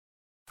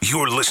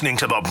You're listening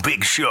to The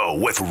Big Show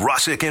with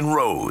Russick and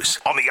Rose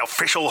on the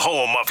official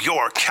home of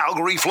your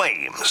Calgary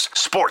Flames,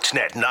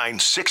 Sportsnet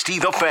 960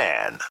 The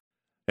Fan.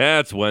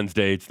 It's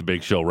Wednesday. It's The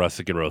Big Show,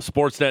 Russick and Rose.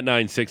 Sportsnet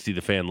 960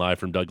 The Fan, live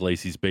from Doug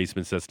Lacey's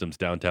Basement Systems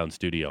downtown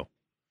studio.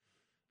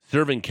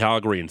 Serving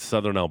Calgary and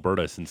Southern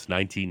Alberta since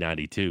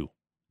 1992.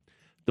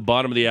 The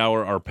bottom of the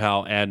hour, our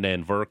pal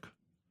Adnan Virk,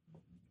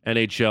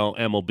 NHL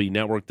MLB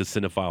Network, the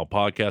Cinephile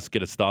Podcast.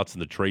 Get his thoughts on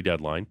the trade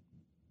deadline.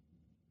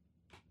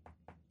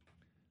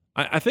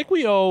 I think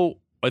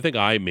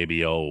I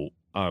maybe owe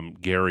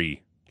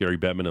Gary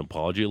Bettman an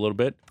apology a little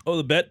bit. Oh,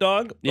 the bet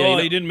dog? Yeah,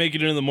 he didn't make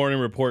it into the morning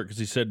report because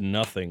he said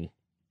nothing.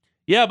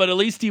 Yeah, but at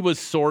least he was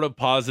sort of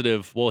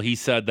positive. Well, he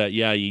said that,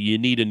 yeah, you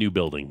need a new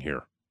building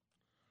here.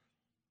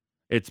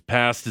 It's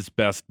past its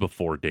best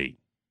before date.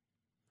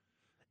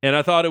 And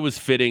I thought it was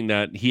fitting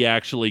that he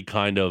actually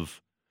kind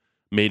of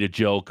made a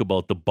joke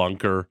about the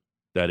bunker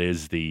that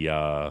is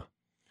the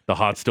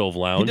hot stove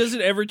lounge. He does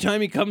it every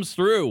time he comes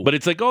through. But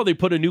it's like, oh, they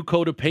put a new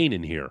coat of paint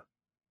in here.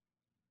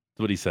 That's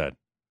what he said.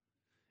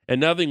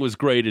 And nothing was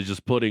great as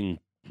just putting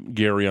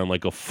Gary on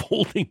like a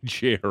folding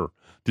chair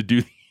to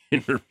do the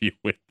interview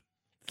with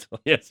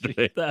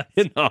yesterday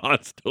in the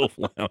hot stove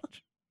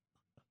lounge.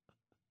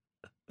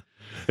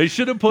 They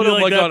should have put him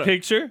like that on a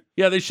picture.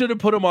 Yeah, they should have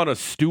put him on a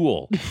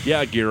stool.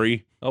 Yeah,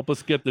 Gary, help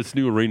us get this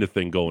new arena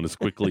thing going as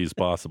quickly as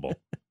possible.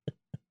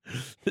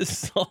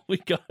 This is all we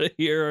gotta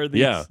hear.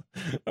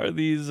 Are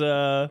these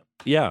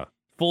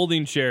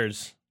folding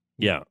chairs?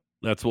 Yeah,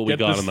 that's what we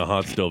got in the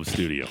hot stove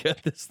studio.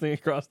 Get this thing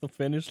across the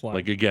finish line.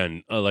 Like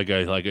again, like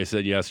I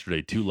said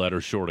yesterday, 2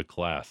 letters short of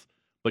class.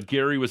 But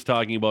Gary was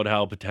talking about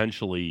how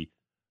potentially,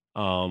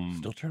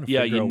 still trying to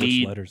figure out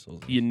which letters those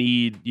are. you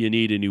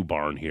need a new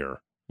barn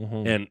here.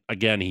 Mm-hmm. And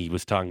again, he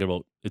was talking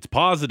about it's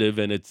positive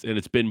and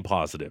it's been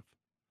positive.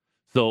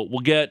 So we'll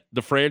get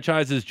the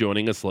franchises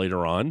joining us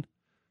later on.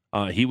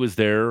 He was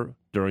there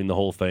during the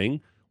whole thing.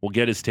 We'll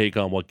get his take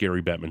on what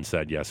Gary Bettman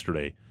said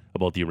yesterday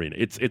about the arena.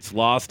 It's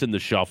lost in the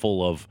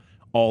shuffle of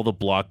all the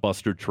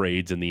blockbuster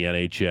trades in the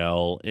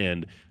NHL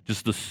and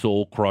just the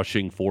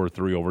soul-crushing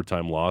 4-3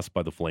 overtime loss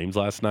by the Flames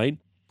last night.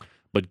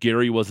 But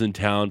Gary was in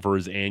town for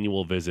his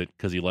annual visit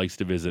because he likes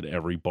to visit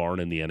every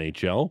barn in the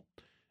NHL.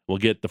 We'll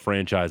get the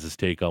franchise's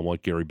take on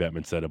what Gary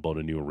Bettman said about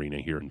a new arena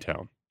here in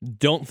town.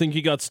 Don't think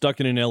he got stuck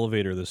in an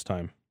elevator this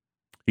time.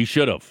 He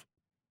should have.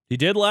 He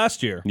did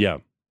last year. Yeah.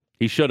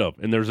 He should have.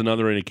 And there's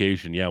another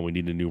indication. Yeah, we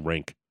need a new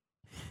rink.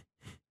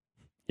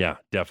 Yeah,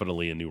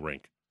 definitely a new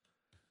rink.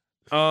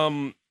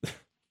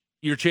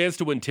 Your chance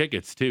to win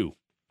tickets, too.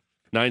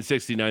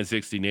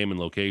 960 name and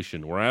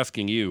location. We're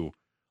asking you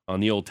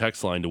on the old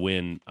text line to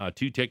win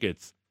 2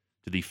 tickets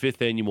to the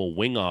 5th annual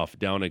Wing Off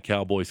down at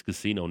Cowboys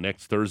Casino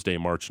next Thursday,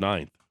 March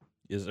 9th.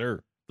 Yes,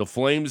 sir. The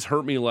Flames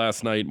hurt me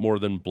last night more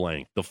than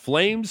blank. The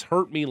Flames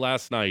hurt me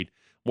last night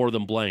more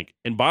than blank.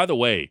 And by the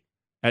way,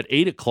 at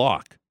 8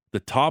 o'clock, the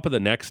top of the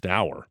next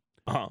hour,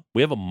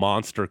 we have a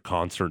monster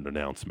concert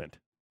announcement.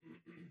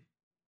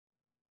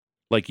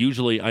 Like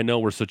usually, I know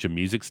we're such a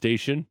music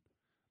station,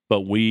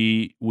 but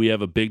we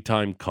have a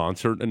big-time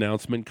concert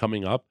announcement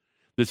coming up.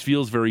 This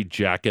feels very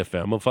Jack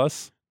FM of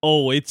us.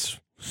 Oh, it's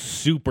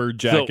super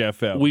Jack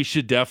FM. We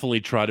should definitely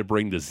try to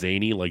bring the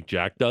zany like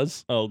Jack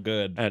does. Oh,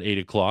 good. At 8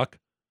 o'clock.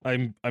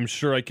 I'm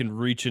sure I can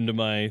reach into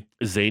my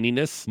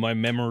zaniness, my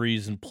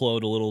memories, and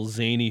plode a little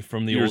zany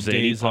from the old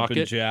days pocket.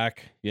 Up in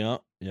Jack. Yeah.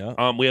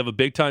 We have a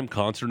big time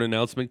concert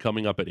announcement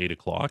coming up at 8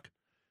 o'clock,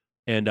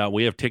 and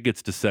we have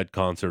tickets to said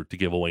concert to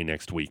give away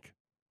next week.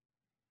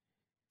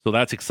 So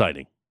that's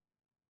exciting.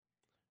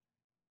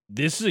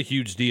 This is a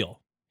huge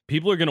deal.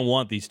 People are going to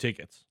want these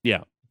tickets.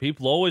 Yeah.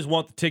 People always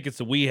want the tickets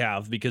that we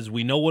have because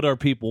we know what our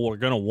people are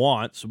going to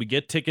want. So we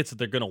get tickets that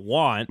they're going to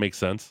want. Makes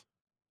sense.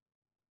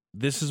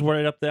 This is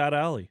right up that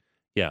alley.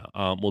 Yeah,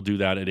 we'll do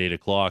that at 8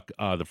 o'clock,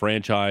 the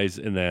franchise.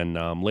 And then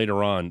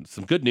later on,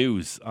 some good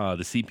news.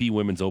 The CP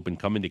Women's Open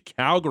coming to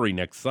Calgary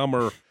next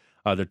summer.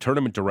 The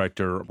tournament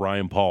director,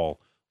 Brian Paul,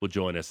 will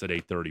join us at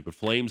 8:30. But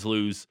Flames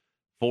lose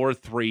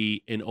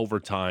 4-3 in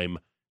overtime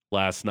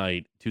last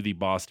night to the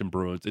Boston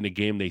Bruins in a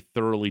game they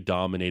thoroughly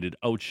dominated,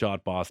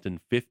 outshot Boston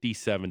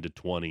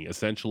 57-20,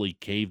 essentially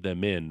caved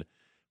them in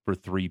for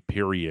 3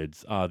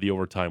 periods. The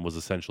overtime was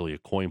essentially a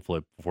coin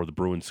flip before the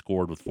Bruins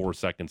scored with 4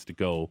 seconds to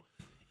go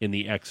in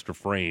the extra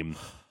frame.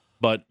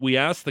 But we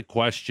asked the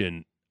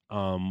question,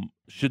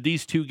 should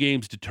these 2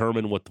 games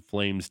determine what the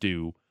Flames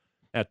do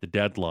at the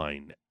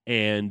deadline?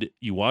 And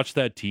you watched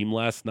that team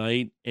last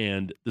night,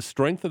 and the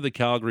strength of the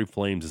Calgary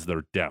Flames is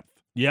their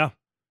depth. Yeah.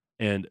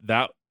 And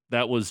that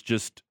was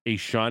just a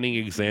shining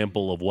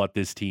example of what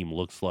this team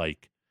looks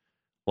like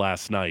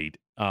last night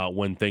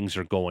when things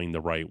are going the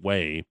right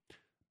way.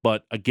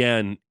 But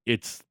again,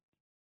 it's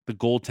the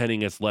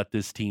goaltending has let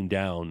this team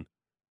down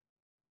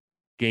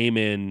game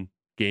in,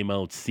 game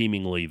out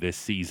seemingly this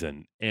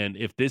season. And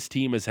if this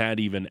team has had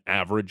even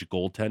average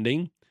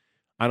goaltending,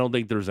 I don't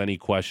think there's any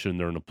question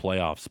they're in a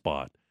playoff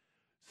spot.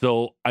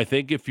 So I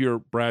think if you're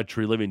Brad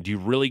Treliving, do you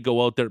really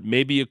go out there,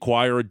 maybe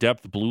acquire a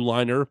depth blue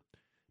liner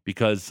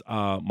because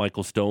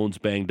Michael Stone's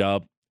banged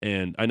up?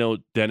 And I know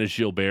Dennis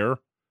Gilbert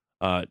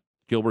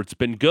Gilbert's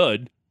been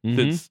good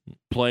since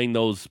playing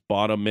those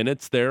bottom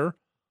minutes there,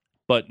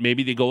 but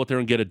maybe they go out there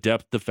and get a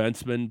depth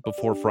defenseman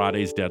before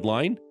Friday's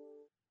deadline.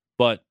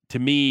 But to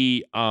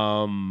me,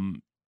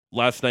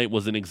 last night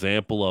was an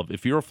example of,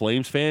 if you're a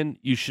Flames fan,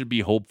 you should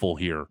be hopeful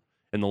here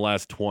in the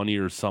last 20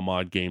 or some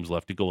odd games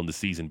left to go in the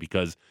season,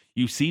 because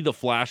you see the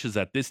flashes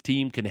that this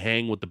team can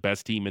hang with the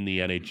best team in the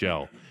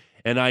NHL.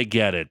 And I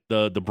get it.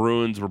 The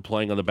Bruins were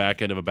playing on the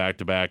back end of a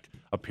back-to-back,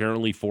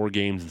 apparently 4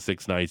 games in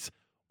 6 nights,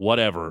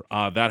 whatever.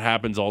 That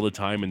happens all the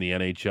time in the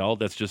NHL.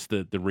 That's just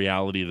the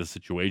reality of the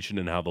situation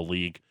and how the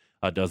league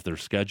does their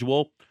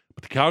schedule.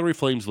 But the Calgary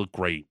Flames look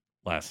great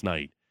last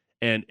night.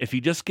 And if you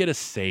just get a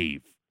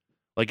save,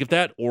 like if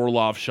that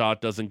Orlov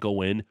shot doesn't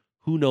go in,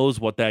 who knows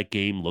what that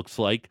game looks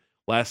like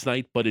last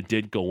night, but it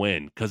did go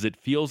in, because it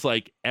feels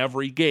like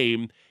every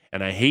game,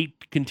 and I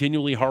hate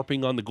continually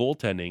harping on the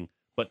goaltending,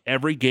 but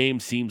every game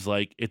seems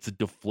like it's a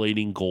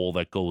deflating goal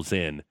that goes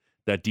in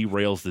that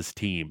derails this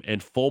team.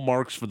 And full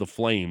marks for the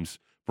Flames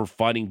for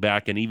fighting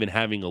back and even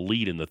having a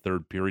lead in the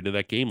third period of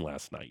that game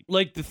last night.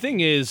 Like, the thing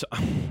is,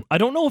 I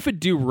don't know if it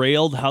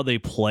derailed how they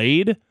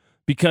played,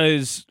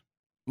 because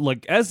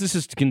like, as this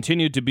has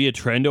continued to be a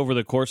trend over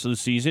the course of the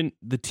season,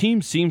 the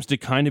team seems to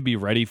kind of be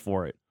ready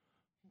for it.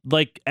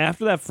 Like,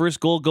 after that first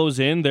goal goes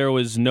in, there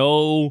was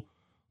no,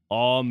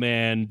 oh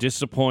man,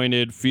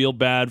 disappointed, feel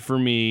bad for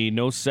me,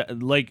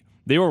 like,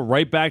 they were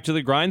right back to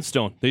the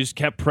grindstone. They just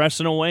kept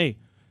pressing away.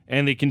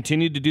 And they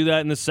continued to do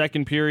that in the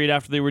second period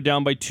after they were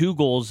down by 2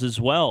 goals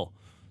as well.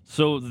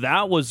 So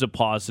that was a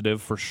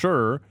positive for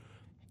sure.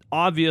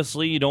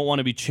 Obviously, you don't want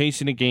to be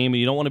chasing a game, and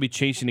you don't want to be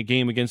chasing a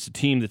game against a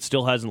team that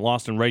still hasn't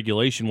lost in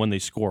regulation when they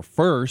score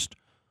first,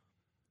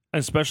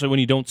 especially when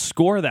you don't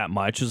score that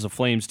much, as the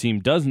Flames team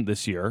doesn't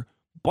this year.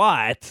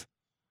 But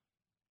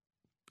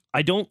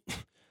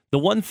the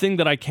one thing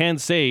that I can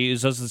say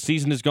is, as the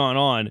season has gone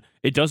on,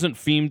 it doesn't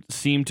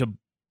seem to,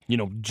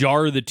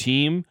 jar the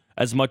team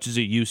as much as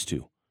it used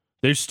to.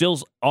 There's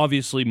still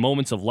obviously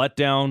moments of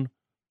letdown,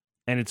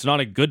 and it's not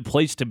a good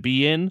place to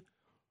be in,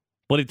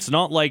 but it's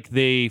not like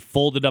they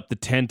folded up the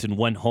tent and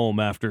went home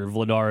after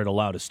Vladar had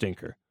allowed a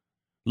stinker.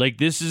 Like,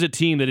 this is a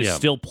team that is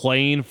still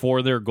playing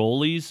for their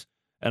goalies,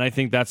 and I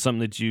think that's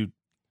something that you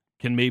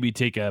can maybe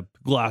take a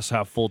glass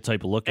half full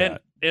type of look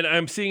at. And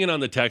I'm seeing it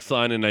on the text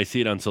line, and I see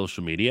it on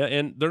social media,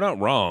 and they're not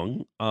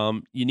wrong.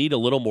 You need a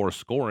little more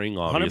scoring,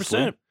 obviously.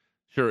 100%.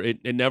 Sure,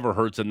 it never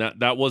hurts, and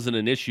that wasn't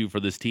an issue for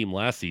this team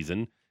last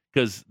season,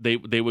 because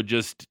they would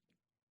just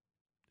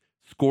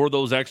score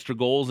those extra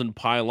goals and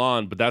pile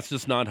on, but that's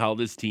just not how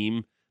this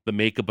team, the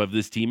makeup of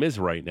this team is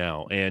right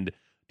now. And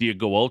do you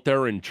go out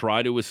there and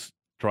try to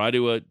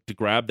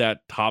grab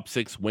that top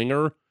 6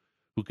 winger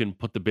who can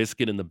put the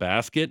biscuit in the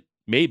basket?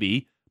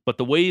 Maybe. But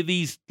the way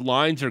these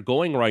lines are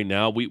going right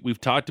now,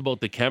 we've talked about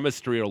the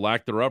chemistry or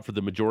lack thereof for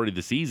the majority of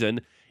the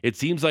season. It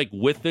seems like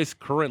with this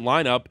current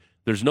lineup,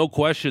 there's no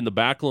question the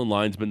Backlund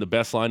line's been the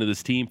best line of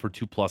this team for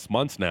 2+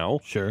 months now.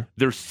 Sure.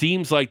 There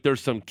seems like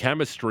there's some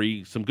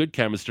chemistry, some good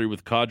chemistry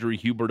with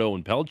Kadri, Huberdeau,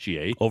 and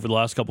Peltier. Over the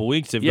last couple of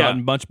weeks, they've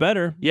gotten much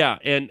better. Yeah,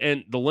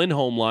 and the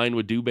Lindholm line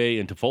with Dubé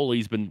and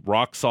Toffoli's been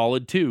rock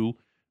solid too.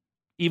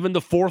 Even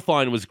the fourth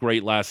line was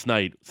great last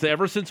night. So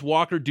ever since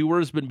Walker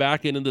Duehr's been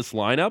back into this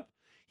lineup,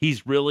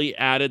 he's really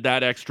added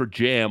that extra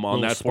jam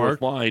on that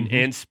fourth line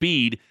and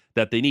speed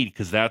that they need,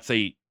 because that's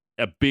a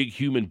big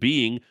human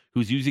being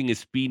who's using his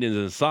speed and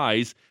his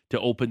size to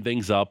open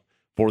things up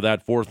for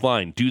that fourth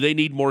line. Do they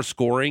need more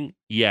scoring?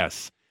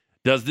 Yes.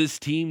 Does this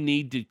team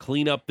need to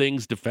clean up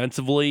things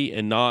defensively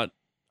and not,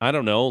 I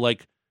don't know,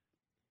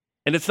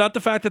 and it's not the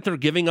fact that they're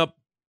giving up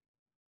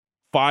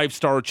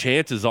 5-star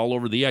chances all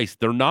over the ice.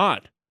 They're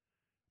not.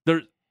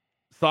 They're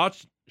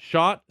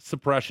shot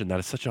suppression. That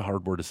is such a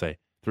hard word to say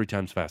 3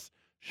 times fast.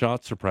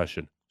 Shot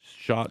suppression.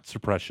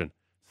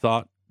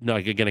 No,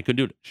 again, I couldn't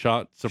do it.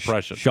 Shot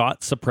suppression.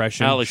 Shot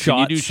suppression. Alex, can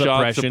you do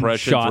shot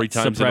suppression 3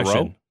 times in a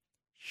row?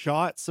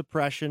 Shot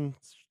suppression.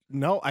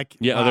 No, I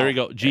can't. Yeah, there you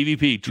go.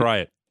 GVP, try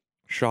it.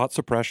 Shot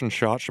suppression,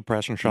 shot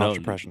suppression, shot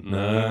suppression.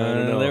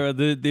 No.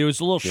 There was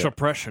a little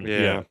suppression.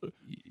 Yeah.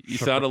 You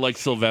sounded like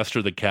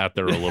Sylvester the cat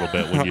there a little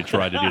bit when you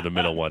tried to do the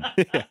middle one.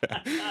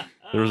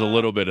 There was a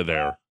little bit of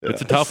there.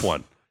 It's a tough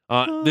one.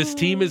 This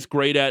team is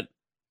great at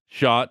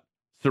shot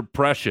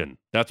suppression.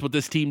 That's what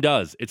this team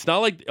does. It's not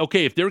like,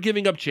 okay, if they're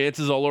giving up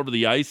chances all over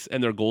the ice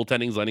and their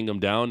goaltending's letting them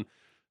down,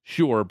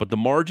 sure, but the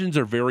margins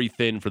are very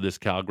thin for this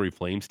Calgary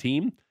Flames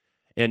team.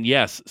 And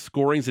yes,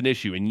 scoring's an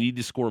issue, and you need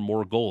to score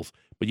more goals.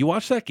 But you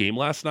watched that game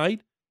last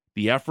night,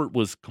 the effort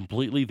was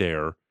completely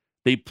there.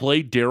 They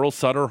played Daryl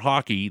Sutter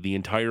hockey the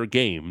entire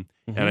game,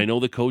 and I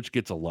know the coach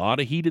gets a lot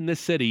of heat in this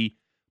city,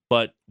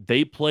 but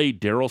they played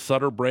Daryl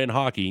Sutter brand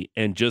hockey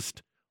and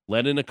just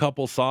let in a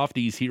couple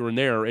softies here and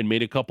there and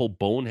made a couple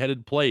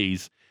boneheaded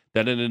plays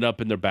that ended up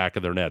in the back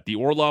of their net. The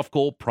Orlov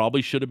goal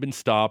probably should have been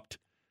stopped.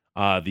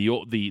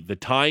 The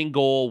tying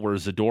goal where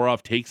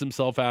Zadorov takes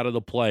himself out of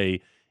the play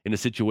in a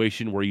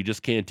situation where you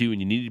just can't do, and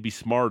you need to be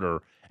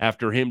smarter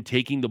after him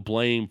taking the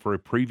blame for a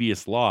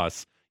previous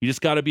loss. You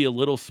just got to be a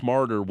little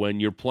smarter when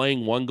you're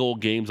playing 1-goal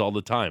games all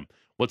the time.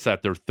 what's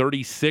that? Their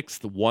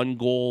 36th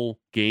one-goal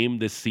game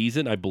this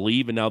season, I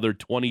believe, and now their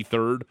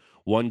 23rd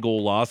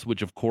one-goal loss,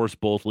 which, of course,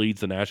 both leads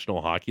the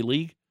National Hockey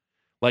League.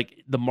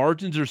 Like, the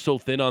margins are so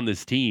thin on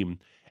this team,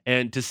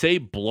 and to say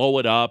blow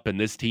it up and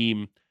this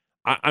team,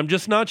 I'm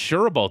just not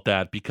sure about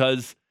that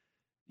because,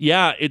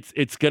 yeah,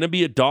 it's going to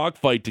be a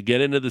dogfight to get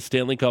into the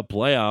Stanley Cup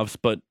playoffs,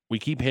 but we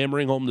keep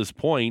hammering home this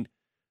point.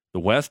 The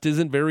West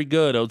isn't very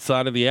good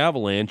outside of the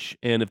Avalanche,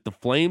 and if the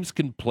Flames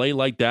can play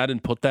like that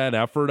and put that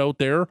effort out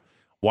there,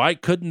 why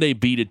couldn't they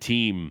beat a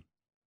team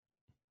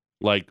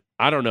like,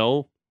 I don't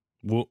know,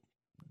 the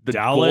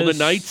Dallas, Golden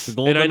Knights? the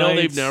Golden and I know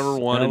Knights, they've never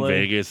won LA. in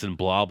Vegas and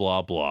blah,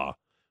 blah, blah.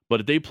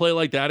 But if they play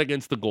like that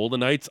against the Golden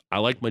Knights, I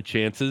like my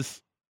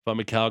chances if I'm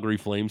a Calgary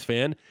Flames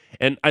fan.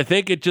 And I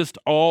think it just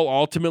all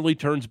ultimately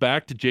turns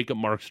back to Jacob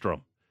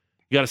Markstrom.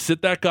 You got to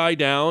sit that guy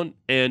down.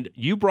 And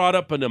you brought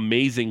up an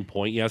amazing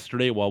point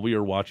yesterday while we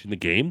were watching the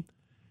game.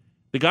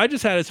 The guy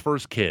just had his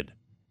first kid.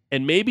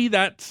 And maybe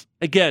that's,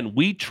 again,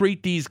 we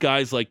treat these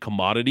guys like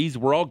commodities.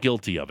 We're all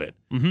guilty of it.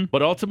 Mm-hmm.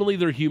 But ultimately,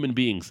 they're human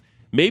beings.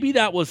 Maybe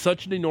that was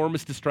such an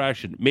enormous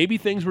distraction. Maybe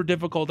things were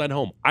difficult at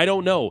home. I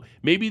don't know.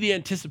 Maybe the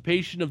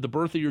anticipation of the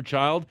birth of your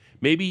child,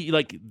 maybe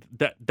like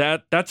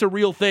that's a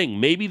real thing.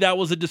 Maybe that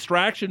was a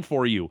distraction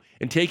for you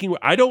and taking.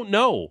 I don't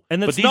know. And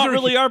But that's these not are-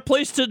 really our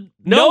place to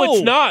No, know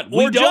it's not.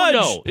 We or don't judge.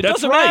 know. It That's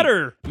doesn't right.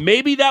 matter.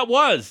 Maybe that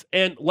was.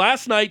 And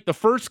last night, the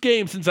first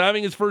game since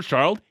having his first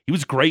child, he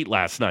was great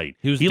last night.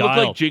 He was looked like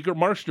dialed. Jacob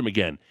Markstrom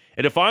again.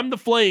 And if I'm the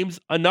Flames,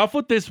 enough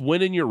with this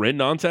win and you're in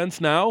nonsense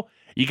now.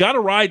 You got to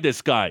ride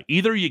this guy.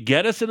 Either you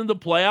get us into the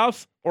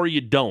playoffs or you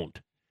don't.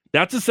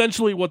 That's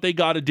essentially what they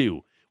got to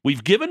do.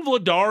 We've given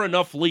Vladar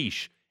enough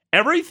leash.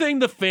 Everything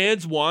the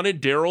fans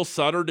wanted Daryl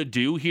Sutter to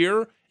do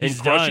here and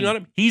He's crushing done.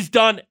 on him, he's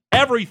done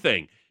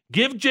everything.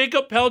 Give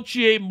Jacob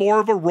Peltier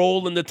more of a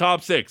role in the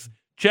top six.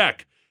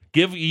 Check.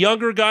 Give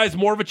younger guys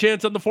more of a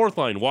chance on the fourth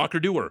line. Walker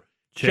Dewar.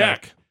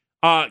 Check.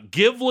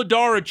 Give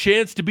Vladar a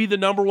chance to be the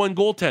number one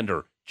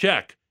goaltender.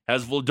 Check.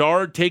 Has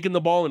Vladar taken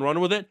the ball and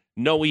run with it?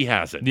 No, he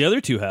hasn't. The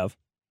other two have.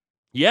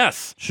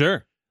 Yes.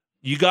 Sure.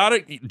 You got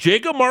it.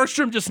 Jacob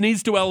Markstrom just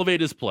needs to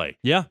elevate his play.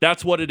 Yeah.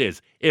 That's what it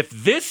is. If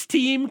this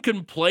team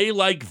can play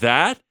like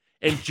that,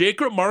 and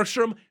Jacob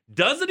Markstrom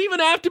doesn't even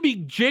have to be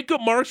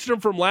Jacob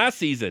Markstrom from last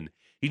season,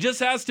 he just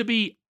has to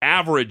be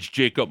average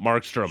Jacob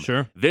Markstrom.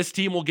 Sure. This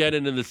team will get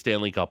into the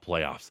Stanley Cup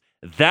playoffs.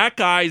 That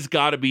guy's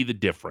got to be the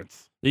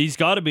difference. He's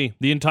got to be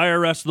the entire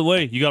rest of the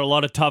way. You got a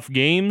lot of tough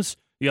games.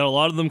 You got a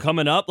lot of them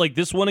coming up, like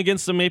this one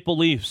against the Maple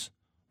Leafs,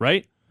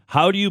 right?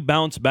 How do you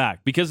bounce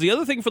back? Because the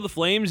other thing for the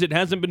Flames, it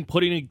hasn't been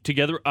putting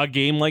together a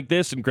game like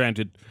this. And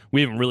granted,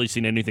 we haven't really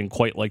seen anything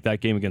quite like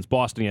that game against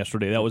Boston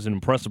yesterday. That was an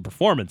impressive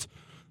performance.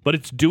 But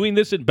it's doing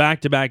this in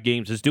back-to-back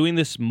games. It's doing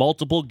this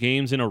multiple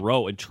games in a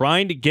row and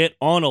trying to get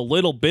on a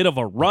little bit of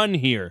a run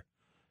here.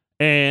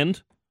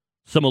 And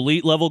some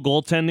elite-level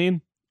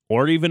goaltending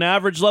or even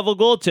average-level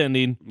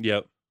goaltending,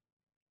 Yep.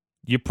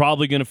 you're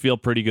probably going to feel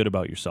pretty good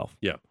about yourself.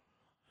 Yeah.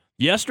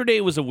 Yesterday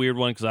was a weird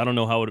one because I don't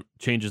know how it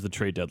changes the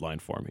trade deadline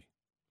for me.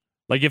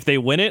 Like, if they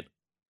win it,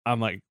 I'm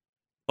like,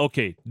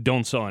 okay,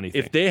 don't sell anything.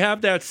 If they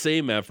have that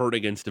same effort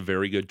against a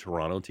very good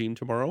Toronto team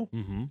tomorrow,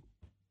 Mm-hmm.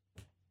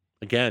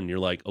 again, you're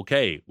like,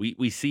 okay,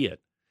 we see it.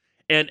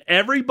 And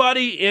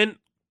everybody in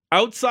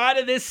outside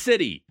of this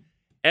city,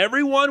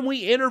 everyone we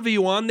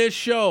interview on this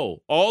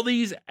show, all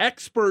these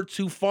experts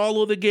who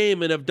follow the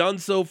game and have done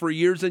so for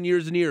years and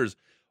years and years,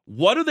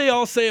 what do they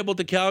all say about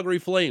the Calgary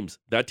Flames?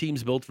 That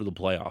team's built for the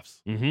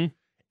playoffs. Mm-hmm.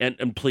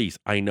 And please,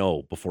 I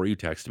know, before you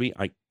text me,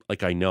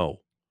 I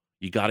know.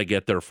 You got to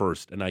get there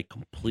first, and I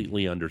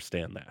completely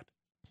understand that.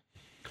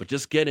 But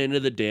just get into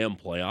the damn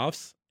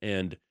playoffs,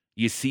 and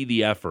you see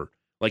the effort.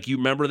 Like, you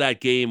remember that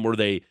game where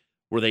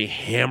they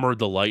hammered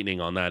the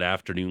Lightning on that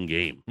afternoon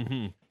game.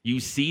 Mm-hmm. You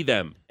see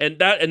them, and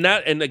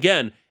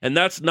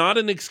that's not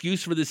an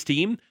excuse for this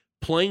team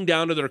playing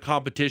down to their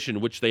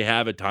competition, which they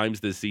have at times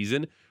this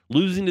season,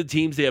 losing to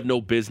teams they have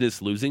no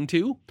business losing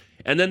to,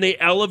 and then they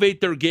elevate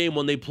their game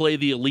when they play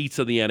the elites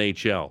of the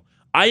NHL.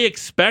 I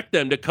expect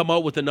them to come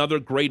out with another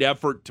great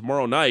effort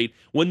tomorrow night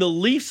when the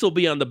Leafs will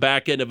be on the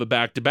back end of a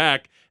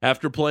back-to-back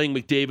after playing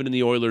McDavid and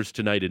the Oilers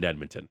tonight in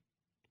Edmonton.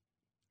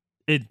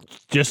 It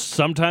just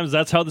sometimes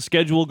that's how the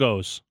schedule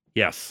goes.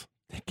 Yes.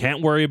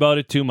 Can't worry about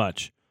it too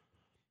much.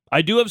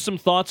 I do have some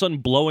thoughts on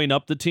blowing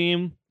up the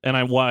team,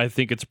 and why I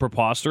think it's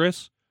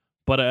preposterous,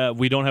 but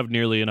we don't have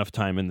nearly enough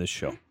time in this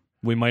show.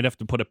 We might have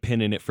to put a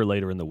pin in it for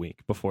later in the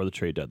week before the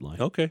trade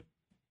deadline. Okay.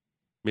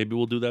 Maybe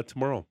we'll do that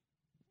tomorrow.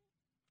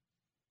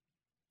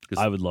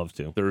 I would love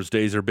to.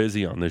 Thursdays are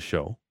busy on this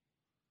show,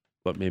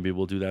 but maybe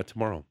we'll do that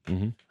tomorrow.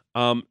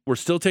 Mm-hmm. We're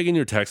still taking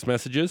your text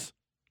messages,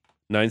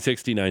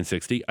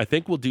 960-960. I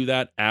think we'll do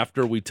that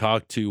after we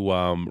talk to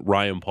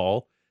Ryan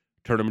Paul,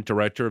 tournament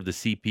director of the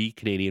CP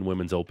Canadian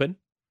Women's Open.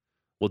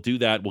 We'll do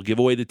that. We'll give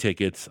away the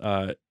tickets.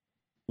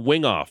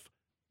 Wing Off,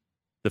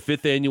 the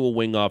 5th annual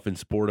Wing Off in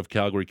support of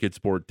Calgary Kids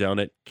Sport down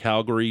at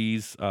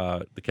Calgary's,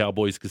 the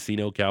Cowboys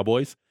Casino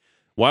Cowboys.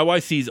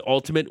 YYC's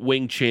Ultimate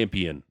Wing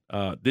Champion.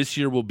 This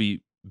year will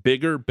be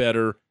bigger,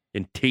 better,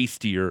 and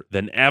tastier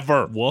than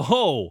ever.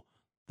 Whoa,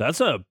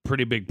 that's a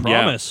pretty big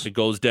promise. Yeah, it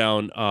goes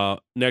down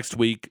next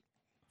week,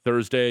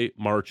 Thursday,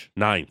 March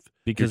 9th.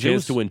 Because your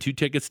chance to win 2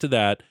 tickets to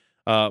that.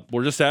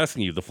 We're just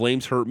asking you. The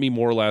Flames hurt me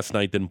more last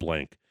night than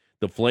blank.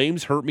 The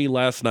Flames hurt me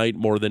last night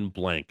more than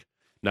blank.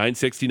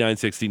 960,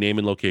 name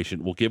and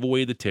location. We'll give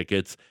away the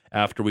tickets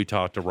after we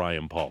talk to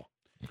Ryan Paul.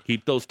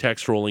 Keep those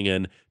texts rolling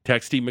in.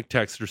 Texty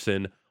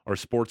McTexterson, our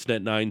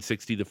Sportsnet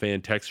 960 The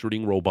Fan text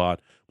reading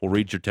robot. We'll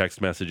read your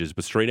text messages.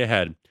 But straight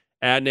ahead,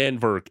 Adnan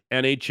Virk,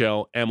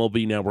 NHL,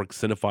 MLB Network,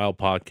 Cinephile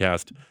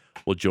Podcast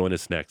will join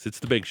us next. It's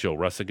The Big Show,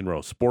 Russick and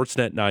Rose.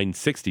 Sportsnet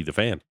 960 The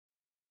Fan.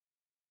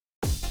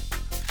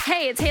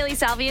 Hey, it's Haley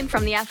Salvian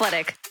from The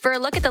Athletic. For a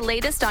look at the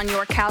latest on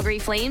your Calgary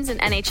Flames and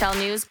NHL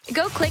news,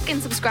 go click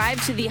and subscribe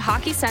to the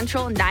Hockey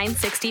Central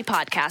 960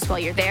 podcast. While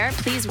you're there,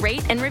 please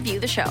rate and review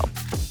the show.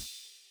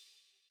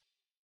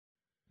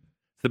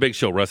 The Big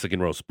Show, Russick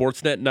and Rose.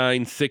 Sportsnet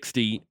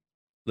 960,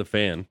 The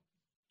Fan.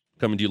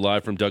 Coming to you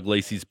live from Doug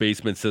Lacey's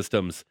Basement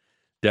Systems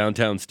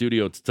downtown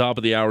studio. It's the top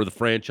of the hour. The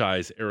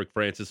franchise, Eric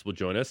Francis, will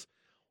join us.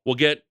 We'll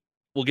get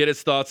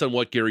his thoughts on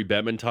what Gary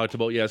Bettman talked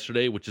about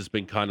yesterday, which has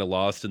been kind of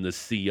lost in the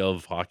sea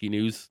of hockey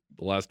news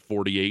the last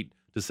 48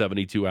 to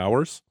 72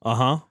 hours.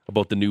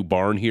 About the new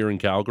barn here in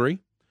Calgary.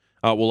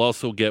 We'll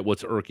also get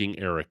what's irking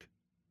Eric.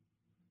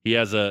 He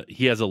has a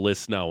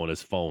list now on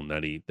his phone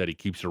that he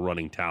keeps a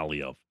running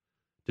tally of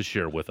to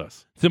share with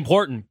us. It's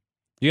important.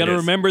 You got to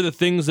remember the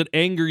things that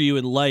anger you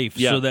in life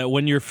so that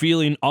when you're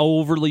feeling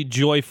overly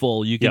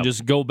joyful, you can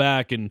just go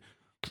back and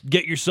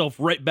get yourself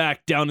right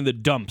back down in the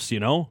dumps, you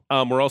know?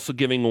 We're also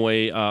giving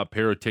away a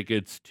pair of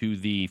tickets to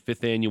the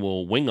 5th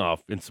annual Wing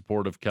Off in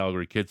support of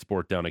Calgary Kids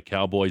Sport down at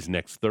Cowboys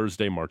next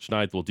Thursday, March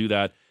 9th. We'll do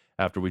that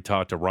after we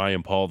talk to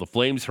Ryan Paul. The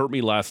Flames hurt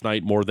me last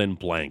night more than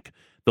blank.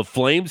 The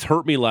Flames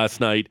hurt me last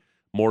night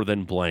more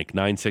than blank.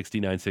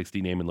 960,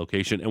 name and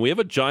location. And we have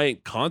a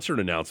giant concert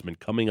announcement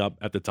coming up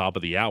at the top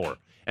of the hour.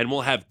 And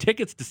we'll have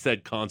tickets to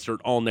said concert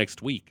all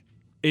next week.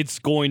 It's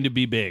going to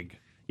be big.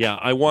 Yeah,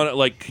 I want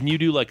to, can you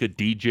do a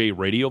DJ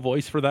radio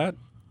voice for that?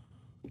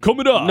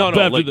 Coming up.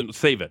 No,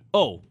 save it.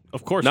 Oh,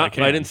 of course I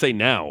can. I didn't say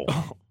now.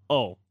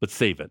 Oh. But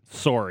save it.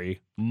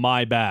 Sorry.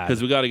 My bad.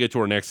 Because we got to get to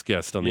our next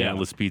guest on the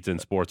Atlas Pizza and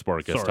Sports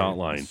Bar guest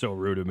hotline. So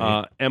rude of me.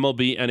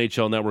 MLB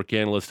NHL Network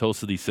analyst,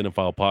 host of the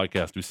Cinephile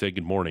Podcast, who say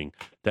good morning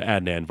to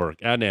Adnan Virk.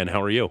 Adnan,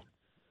 how are you?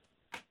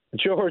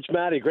 George,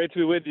 Matty, great to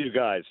be with you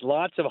guys.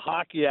 Lots of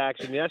hockey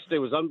action. Yesterday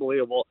was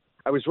unbelievable.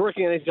 I was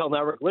working on NHL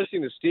Network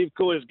listening to Steve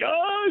Cooley's,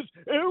 guys,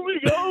 here we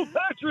go,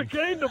 Patrick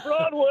Kane to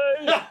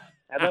Broadway.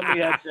 And then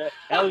we had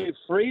Elliot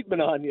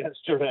Friedman on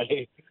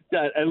yesterday.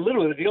 And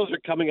literally the deals are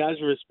coming as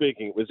we were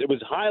speaking. It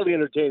was a highly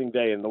entertaining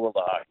day in the world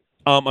of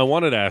hockey. I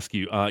wanted to ask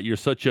you, you're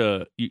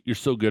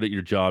so good at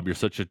your job. You're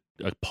such a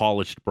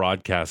polished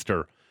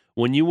broadcaster.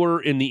 When you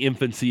were in the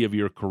infancy of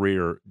your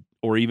career,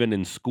 or even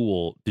in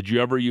school, did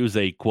you ever use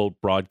a, quote,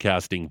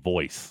 broadcasting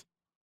voice?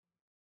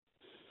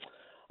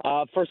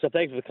 First,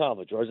 thank you for the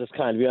compliment, George. That's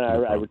kind of you. And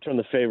I return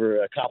the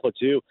favor, compliment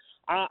to you.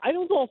 I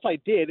don't know if I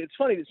did. It's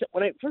funny.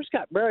 When I first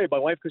got married, my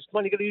wife goes, come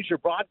on, you got to use your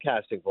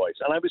broadcasting voice.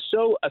 And I was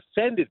so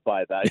offended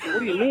by that. I said, what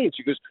do you mean?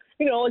 She goes,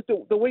 like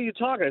the way you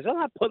talk. I said, I'm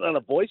not putting on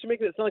a voice. You're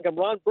making it sound like I'm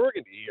Ron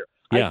Burgundy here.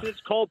 Yeah. I said,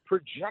 it's called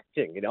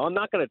projecting. I'm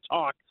not going to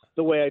talk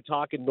the way I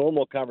talk in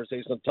normal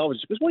conversations on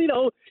television. She goes,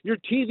 well, your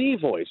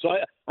TV voice. So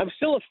I'm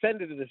still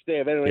offended to this day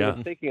of anyone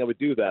even thinking I would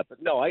do that.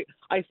 But no, I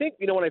think,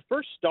 when I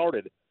first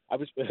started, I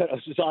was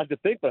just odd to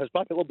think, but I was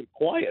probably a little bit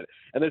quiet.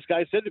 And this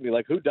guy said to me,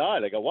 who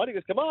died? I go, what? He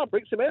goes, come on,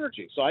 bring some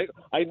energy. So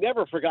I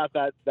never forgot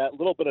that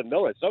little bit of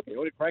notice. Okay, you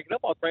want to crank it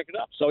up? I'll crank it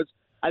up. So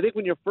I think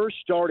when you're first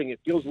starting, it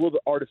feels a little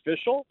bit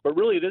artificial, but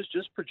really it is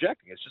just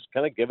projecting. It's just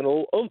kind of giving a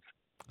little oomph.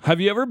 Have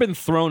you ever been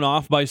thrown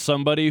off by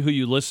somebody who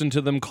you listen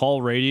to them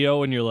call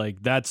radio and you're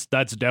like, that's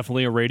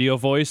definitely a radio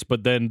voice,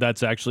 but then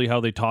that's actually how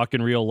they talk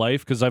in real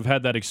life? Because I've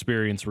had that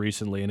experience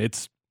recently, and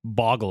it's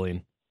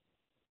boggling.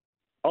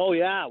 Oh,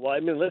 yeah.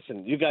 Well,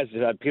 listen, you guys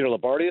have had Peter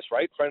Labardius,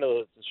 right? Friend of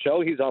the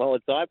show. He's on all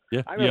the time.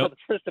 Yeah. I remember the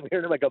first time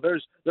hearing him, I go,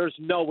 there's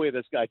no way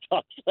this guy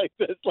talks like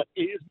this.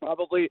 He's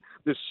probably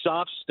the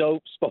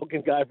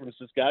soft-spoken guy from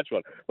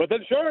Saskatchewan. But then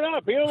sure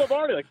enough, Peter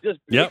Labardius, just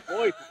big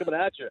voice coming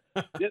at you.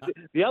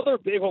 The other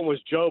big one was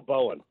Joe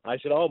Bowen. I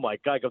said, oh, my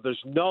God,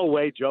 there's no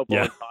way Joe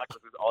Bowen talks like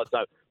this all the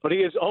time. But he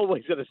is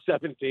always at a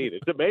 17.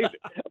 It's amazing.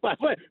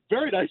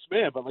 Very nice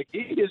man, but he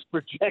is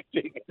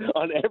projecting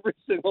on every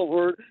single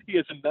word. He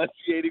is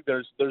enunciating.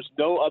 There's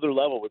no other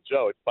level with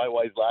Joe. It's probably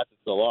why he's lasted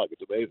so long.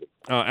 It's amazing.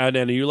 And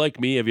are you like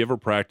me? Have you ever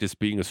practiced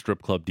being a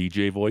strip club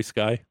DJ voice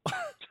guy?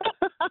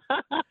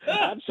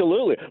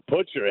 Absolutely.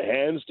 Put your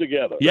hands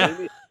together.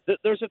 Yeah.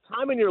 There's a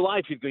time in your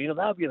life you'd go,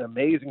 that would be an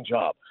amazing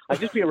job. I'd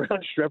just be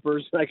around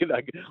strippers. I could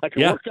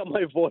work on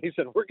my voice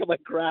and work on my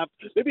craft.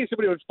 Maybe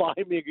somebody would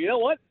find me and go, you know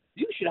what?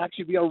 You should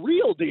actually be a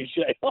real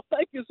DJ. Oh,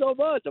 thank you so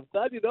much. I'm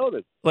glad you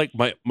noticed.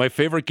 My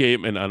favorite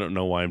game, and I don't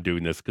know why I'm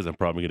doing this because I'm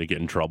probably going to get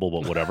in trouble,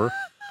 but whatever.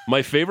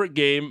 My favorite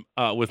game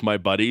with my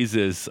buddies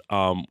is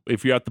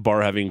if you're at the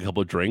bar having a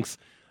couple of drinks,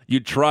 you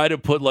try to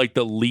put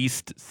the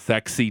least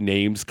sexy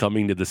names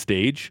coming to the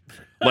stage.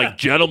 like,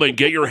 gentlemen,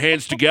 get your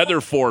hands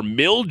together for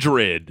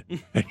Mildred.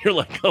 And you're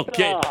like,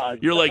 okay.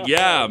 You're like,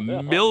 yeah,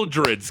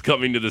 Mildred's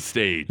coming to the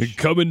stage.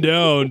 Coming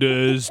down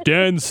to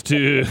dance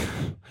to...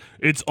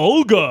 It's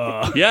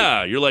Olga.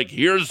 Yeah, you're like,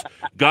 here's,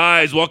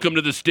 guys, welcome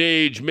to the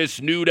stage,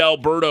 Miss Nude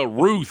Alberta,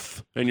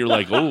 Ruth. And you're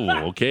like, oh,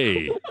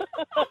 okay.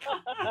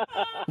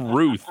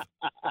 Ruth.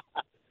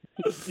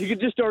 You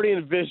can just already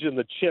envision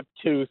the chipped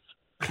tooth,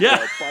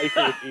 Yeah.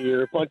 bifurcated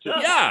ear, a bunch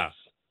of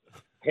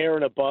hair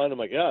in a bun. I'm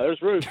like, yeah,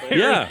 there's Ruth.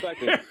 Yeah.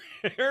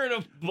 Hair in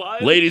a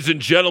bun. Ladies and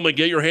gentlemen,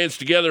 get your hands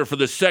together for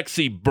the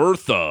sexy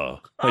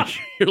Bertha. And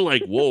you're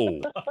like,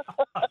 whoa.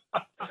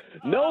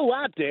 No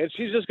lap dance.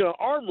 She's just going to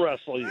arm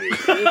wrestle you.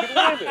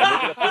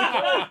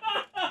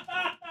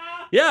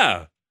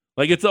 Yeah.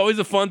 Like, it's always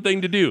a fun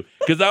thing to do.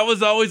 Because that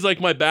was always like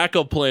my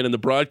backup plan in the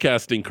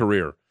broadcasting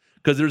career.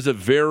 Because there's a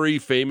very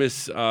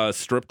famous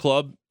strip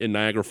club in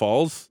Niagara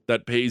Falls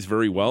that pays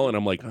very well. And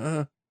I'm like,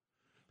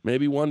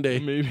 maybe one day.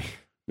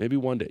 Maybe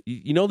one day.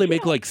 You know they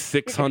make like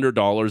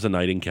 $600 a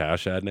night in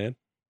cash, Adnan?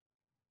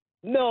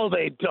 No,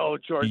 they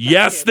don't, George.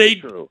 Yes, they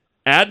do.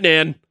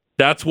 Adnan,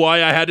 that's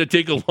why I had to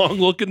take a long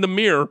look in the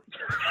mirror.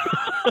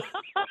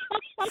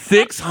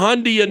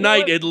 $600 a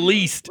night at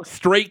least.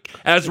 Straight,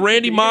 as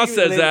Randy Moss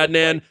says,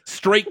 Adnan,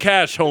 straight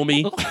cash,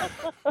 homie.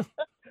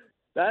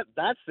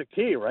 That's the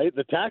key, right?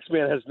 The tax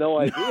man has no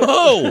idea.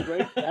 No.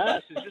 Straight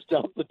cash is just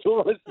out the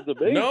door. This is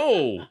amazing.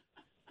 No.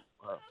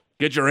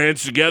 Get your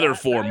hands together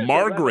for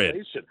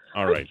Margaret.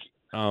 All right.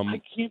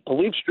 I can't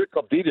believe strip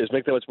club DJs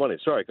make that much money.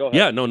 Sorry, go ahead.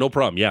 Yeah, no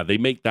problem. Yeah, they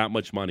make that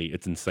much money.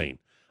 It's insane.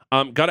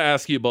 Got to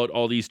ask you about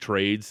all these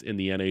trades in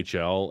the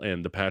NHL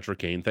and the Patrick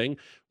Kane thing.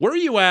 Where are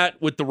you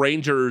at with the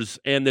Rangers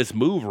and this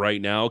move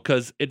right now?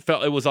 Because it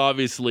was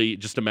obviously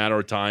just a matter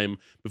of time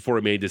before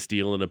he made this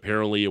deal, and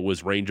apparently it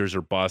was Rangers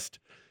or bust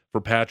for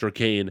Patrick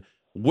Kane.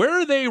 Where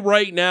are they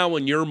right now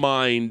in your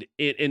mind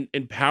in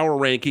power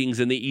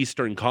rankings in the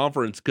Eastern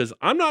Conference? Because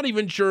I'm not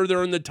even sure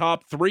they're in the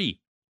top 3.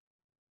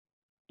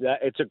 Yeah,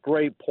 it's a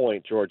great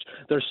point, George.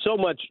 There's so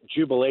much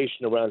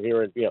jubilation around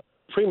here and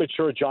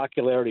premature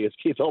jocularity, as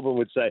Keith Olbermann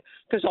would say,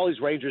 because all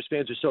these Rangers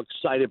fans are so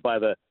excited by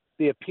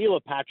the appeal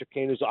of Patrick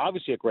Kane, who's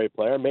obviously a great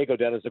player. Mago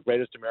Den is the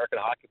greatest American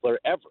hockey player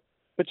ever.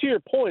 But to your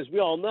point, as we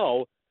all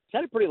know, he's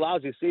had a pretty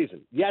lousy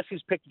season. Yes,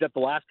 he's picked it up the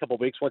last couple of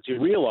weeks once he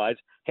realized,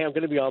 hey, I'm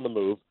going to be on the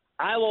move.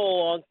 I all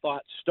along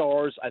thought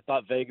Stars, I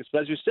thought Vegas.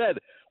 But as you said,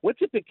 once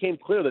it became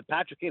clear that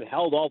Patrick Kane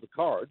held all the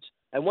cards,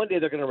 and one day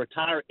they're going to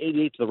retire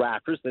 88 to the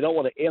rafters, they don't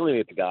want to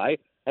alienate the guy,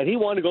 and he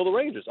wanted to go to the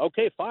Rangers.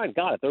 Okay, fine,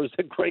 got it. There was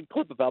a great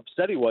clip of how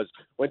upset he was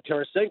when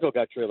Tarasenko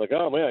got traded. Like,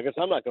 oh, man, I guess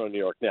I'm not going to New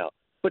York now.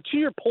 But to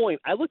your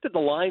point, I looked at the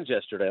lines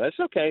yesterday, and I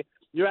said, okay,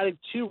 you're adding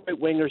 2 right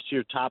wingers to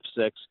your top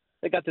 6.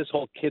 They got this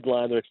whole kid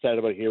line they're excited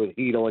about here with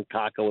Hito and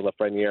Kakko and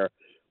Lafreniere.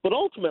 But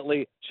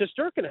ultimately,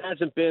 Shesterkin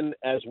hasn't been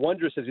as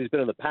wondrous as he's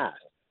been in the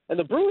past. And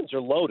the Bruins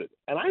are loaded.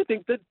 And I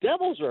think the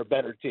Devils are a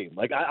better team.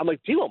 Like, I'm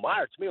like, Timo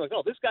Meier, to me, like,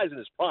 oh, this guy's in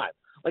his prime.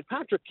 Like,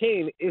 Patrick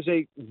Kane is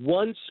a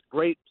once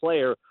great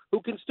player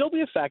who can still be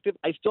effective.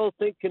 I still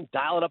think can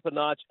dial it up a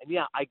notch. And,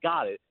 yeah, I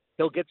got it.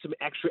 He'll get some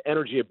extra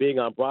energy of being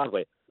on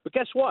Broadway. But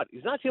guess what?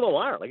 He's not Timo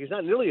Meier. Like, he's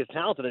not nearly as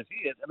talented as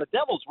he is. And the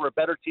Devils were a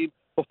better team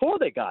before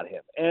they got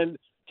him. And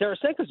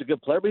Tarasenko's a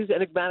good player, but he's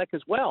enigmatic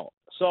as well.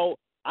 So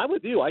I'm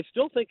with you. I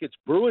still think it's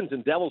Bruins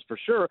and Devils for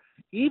sure,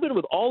 even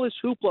with all this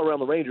hoopla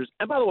around the Rangers.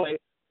 And by the way,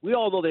 we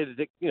all know they had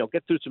to,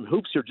 get through some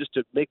hoops here just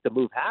to make the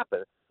move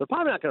happen. They're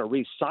probably not going to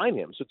re-sign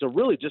him, so it's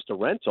really just a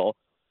rental.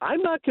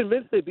 I'm not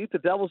convinced they beat the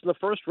Devils in the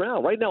first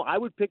round. Right now, I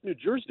would pick New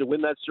Jersey to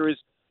win that series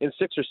in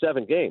 6 or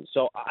 7 games.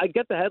 So I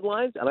get the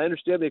headlines, and I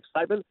understand the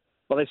excitement,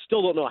 but I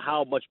still don't know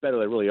how much better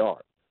they really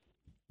are.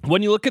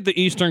 When you look at the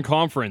Eastern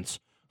Conference,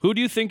 who do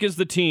you think is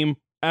the team,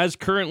 as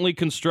currently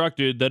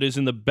constructed, that is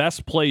in the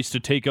best place to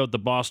take out the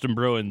Boston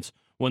Bruins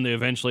when they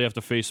eventually have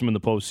to face them in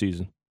the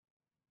postseason?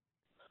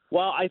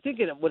 Well, I think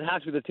it would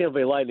have to be the Tampa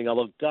Bay Lightning,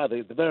 although, God,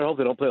 they better hope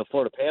they don't play the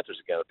Florida Panthers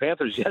again. The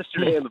Panthers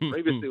yesterday and the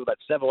previously with that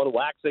 7-1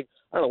 waxing.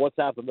 I don't know what's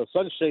happened. The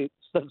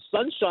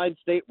Sunshine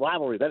State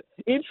rivalry, that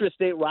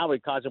intrastate rivalry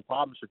causing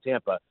problems for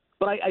Tampa.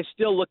 But I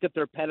still look at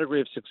their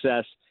pedigree of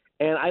success,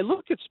 and I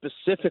look at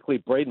specifically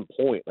Braden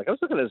Point. Like, I was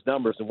looking at his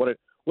numbers and what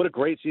a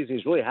great season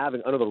he's really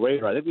having under the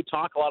radar. I think we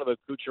talk a lot about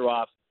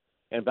Kucherov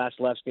and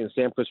Vasilevsky and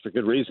Stamkos for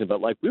good reason,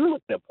 but like we were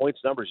looking at points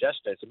numbers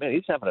yesterday. I said, man,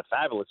 he's having a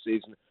fabulous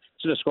season.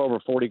 He's going to score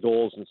over 40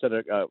 goals and set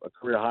a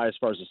career high as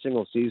far as a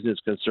single season is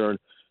concerned.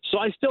 So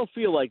I still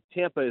feel like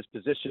Tampa is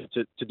positioned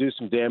to do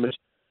some damage.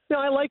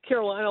 I like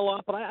Carolina a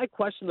lot, but I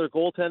question their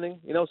goaltending.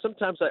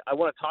 Sometimes I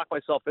want to talk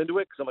myself into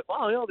it because I'm like,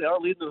 well, they are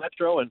leading the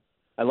Metro, and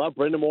I love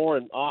Brind'Amour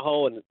and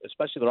Aho, and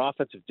especially their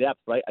offensive depth.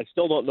 But I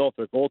still don't know if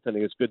their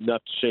goaltending is good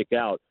enough to shake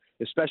out,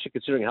 especially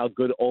considering how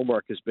good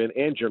Olmark has been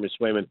and Jeremy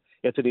Swayman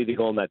if they need to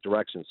go in that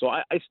direction. So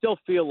I still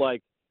feel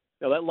like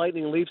that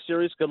Lightning and Leafs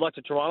series, good luck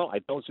to Toronto. I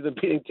don't see them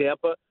beating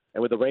Tampa.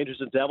 And with the Rangers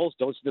and Devils,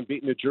 don't see them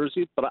beating New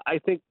Jersey. But I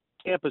think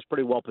Tampa's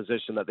pretty well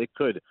positioned that they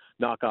could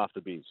knock off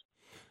the Bees.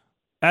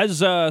 As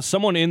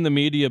someone in the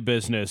media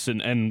business,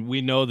 and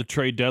we know the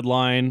trade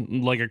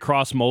deadline, like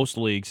across most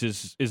leagues,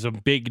 is a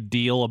big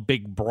deal, a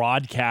big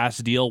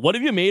broadcast deal. What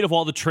have you made of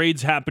all the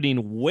trades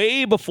happening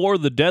way before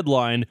the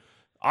deadline?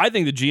 I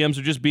think the GMs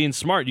are just being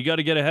smart. You got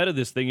to get ahead of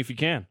this thing if you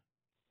can.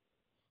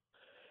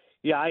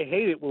 Yeah, I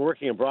hate it when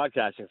working in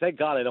broadcasting. Thank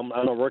God I'm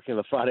not working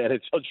the Friday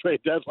NHL trade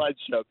deadline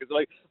show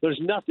because there's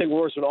nothing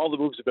worse when all the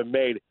moves have been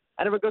made.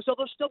 And everyone goes,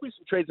 there'll still be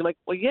some trades. I'm like,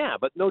 well, yeah,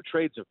 but no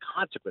trades of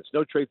consequence,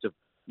 no trades of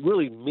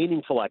really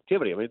meaningful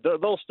activity. I mean,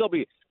 there'll still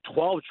be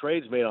 12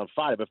 trades made on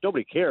Friday, but if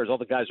nobody cares, all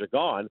the guys are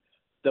gone,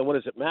 then what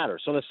does it matter?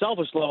 So on a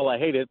selfish level, I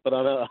hate it, but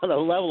on a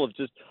level of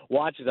just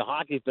watching the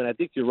hockey fan, I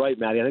think you're right,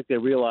 Matty. I think they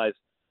realize,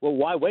 well,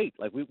 why wait?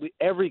 Like we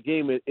every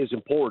game is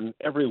important,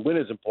 every win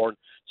is important,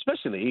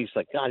 especially in the East.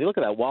 Like, God, you look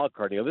at that wild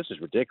card, this is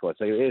ridiculous.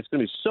 Like, it's going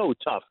to be so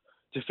tough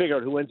to figure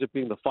out who ends up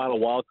being the final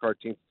wild card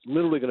team. It's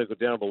literally going to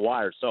go down the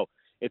wire. So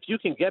if you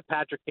can get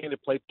Patrick Kane to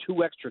play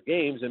 2 extra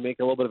games and make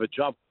a little bit of a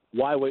jump,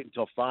 why wait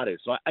until Friday?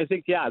 So I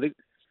think that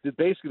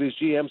basically these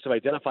GMs have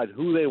identified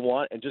who they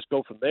want and just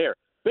go from there.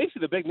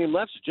 Basically, the big name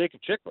left is Jacob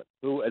Chikrin,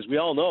 who, as we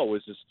all know,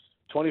 is this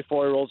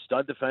 24-year-old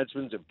stud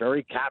defenseman, a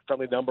very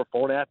cap-friendly number,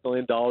 $4.5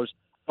 million.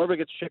 Whoever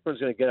gets Chikrin's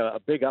going to get a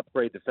big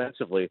upgrade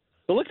defensively.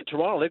 But look at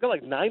Toronto. They've got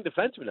like 9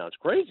 defensemen now. It's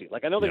crazy.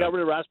 Like, I know they got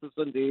rid of Rasmus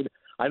Lundin.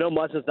 I know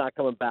Muzzin's not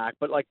coming back.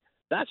 But, like,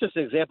 that's just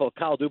an example of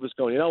Kyle Dubas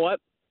going, you know what?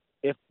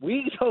 If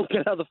we don't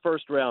get out of the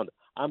first round,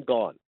 I'm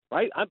gone.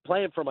 Right? I'm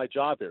playing for my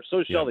job here. So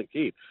is Sheldon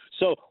Keefe.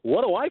 So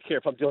what do I care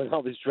if I'm doing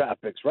all these draft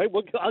picks, right?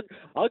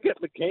 I'll get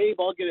McCabe.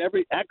 I'll get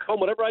Ekholm,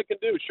 whatever I can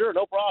do. Sure,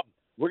 no problem.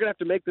 We're going to have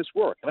to make this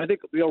work. And I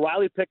think the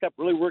O'Reilly pickup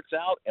really works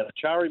out, and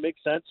Achari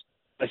makes sense.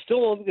 I still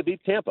don't think they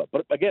beat Tampa.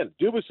 But, again,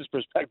 Dubas'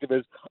 perspective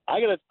is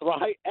I got to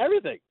try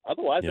everything.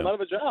 Otherwise, I'm out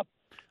of a job.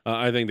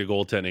 I think the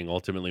goaltending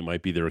ultimately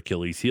might be their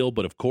Achilles heel.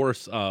 But, of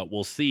course,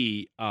 we'll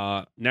see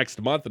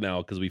next month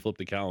now because we flipped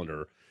the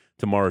calendar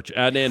to March.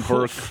 Adnan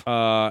Burke,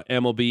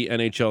 MLB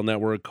NHL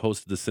Network,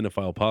 host of the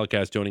Cinephile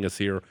podcast, joining us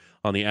here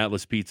on the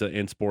Atlas Pizza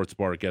and Sports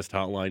Bar guest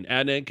hotline.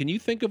 Adnan, can you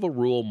think of a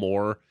rule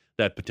more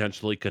that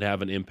potentially could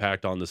have an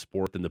impact on the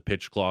sport than the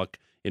pitch clock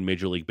in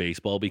Major League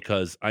Baseball?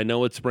 Because I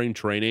know it's spring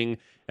training,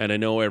 and I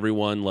know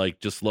everyone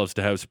just loves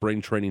to have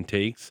spring training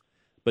takes,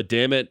 but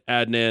damn it,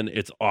 Adnan,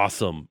 it's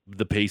awesome,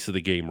 the pace of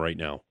the game right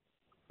now.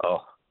 Oh,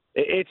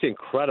 it's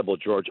incredible,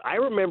 George. I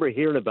remember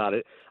hearing about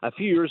it a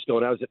few years ago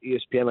when I was at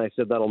ESPN. I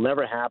said that'll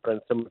never happen.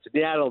 And someone said,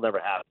 yeah, it'll never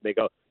happen. They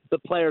go, the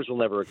players will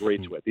never agree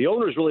to it. The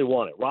owners really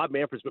want it. Rob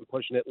Manfred's been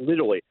pushing it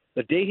literally.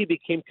 The day he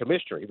became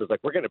commissioner, he was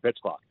like, we're getting a pitch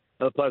clock.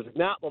 And the players are like,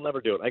 nah, we'll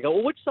never do it. I go,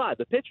 well, which side?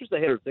 The pitchers, the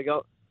hitters? They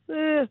go,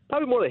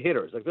 probably more the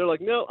hitters. Like, they're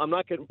like, no, I'm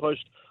not getting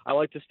pushed. I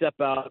like to step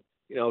out,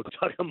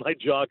 tug on my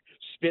jug,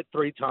 spit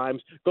 3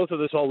 times, go through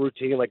this whole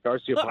routine like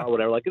Garcia Parra or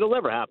whatever. Like, it'll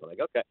never happen.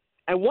 Like, okay.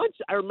 And once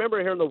I remember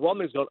hearing the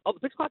rumblings going, oh, the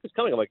pitch clock is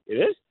coming. I'm like, it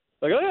is?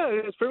 Like, oh,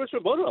 yeah, it's pretty much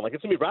been voted on. Like,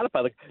 it's going to be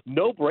ratified. Like,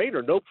 no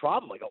brainer, no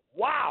problem. I go,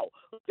 wow,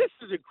 this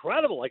is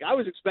incredible. Like, I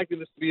was expecting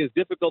this to be as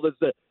difficult as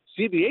the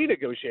CBA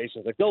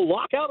negotiations. Like, they'll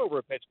lock out over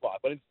a pitch clock.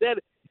 But instead,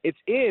 it's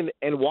in,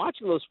 and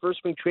watching those first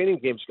spring training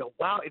games, you go,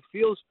 wow, it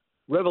feels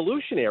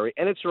revolutionary.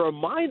 And it's a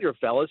reminder,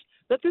 fellas,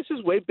 that this is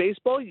the way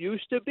baseball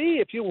used to be.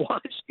 If you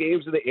watch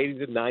games in the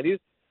 80s and 90s,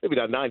 maybe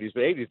not 90s,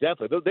 but 80s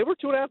definitely, they were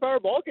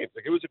 2.5-hour ball games.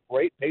 Like, it was a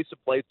great pace of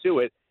play to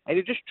it, and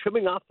you're just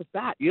trimming off the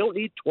fat. You don't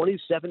need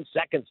 27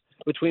 seconds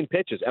between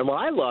pitches. And what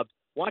I loved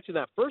watching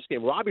that first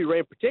game, Robbie Ray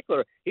in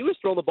particular, he was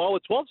throwing the ball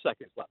with 12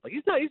 seconds left. Like,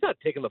 he's not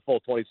taking the full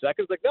 20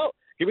 seconds. Like, no,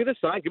 give me the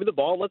sign, give me the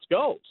ball, and let's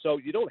go. So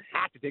you don't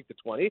have to take the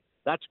 20.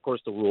 That's, of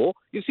course, the rule.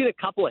 You've seen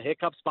a couple of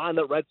hiccups behind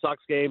the Red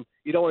Sox game.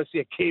 You don't want to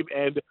see a game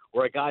end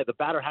where the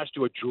batter has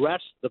to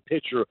address the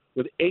pitcher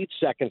with 8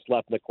 seconds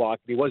left in the clock.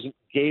 He wasn't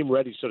game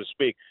ready, so to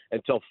speak,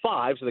 until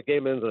 5, so the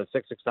game ends on a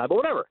 6-6 tie. But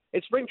whatever.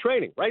 It's spring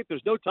training, right?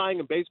 There's no tying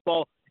in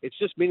baseball. It's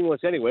just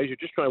meaningless anyways. You're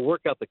just trying to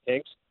work out the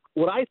kinks.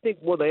 What I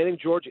think more than anything,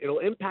 George, it'll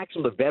impact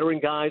some of the veteran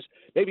guys,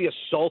 maybe a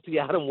salty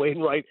Adam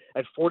Wainwright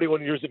at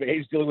 41 years of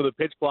age dealing with a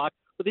pitch clock.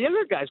 But the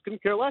younger guys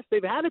couldn't care less.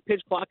 They've had a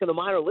pitch clock in the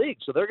minor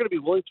leagues, so they're going to be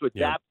willing to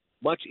adapt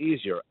much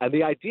easier. And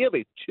the idea of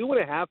a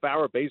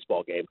 2.5-hour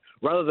baseball game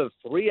rather than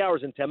 3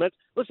 hours and 10 minutes.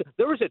 Listen,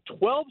 there was a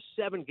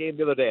 12-7 game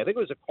the other day. I think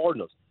it was the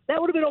Cardinals. That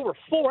would have been over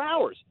 4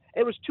 hours.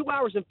 It was 2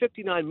 hours and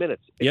 59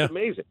 minutes. It's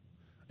amazing.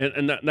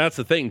 And that's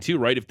the thing, too,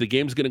 right? If the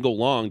game's going to go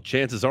long,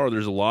 chances are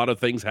there's a lot of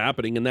things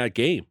happening in that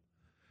game.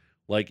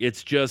 Like,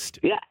 it's just,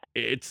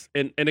 it's,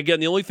 and again,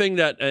 the only thing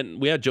and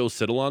we had Joe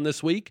Siddle on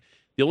this week,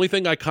 the only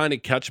thing I kind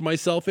of catch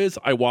myself is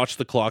I watch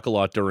the clock a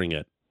lot during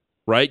it,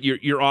 right?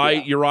 Your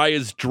eye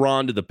is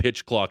drawn to the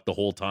pitch clock the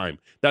whole time.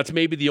 That's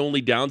maybe the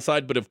only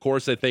downside, but of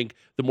course, I think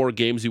the more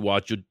games you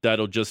watch,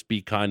 that'll just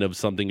be kind of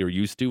something you're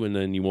used to, and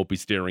then you won't be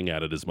staring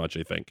at it as much,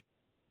 I think.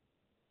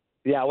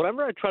 Yeah,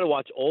 whenever I try to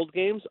watch old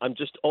games, I'm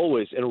just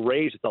always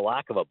enraged at the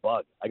lack of a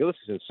bug. I go, this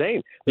is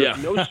insane.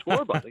 There's no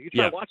score button. You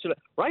try watching it,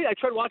 right? I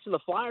tried watching the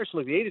Flyers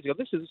from the 80s. I go,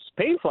 this is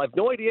painful. I have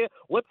no idea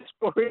what the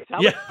score is,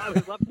 how much time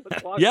is left in the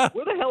clock.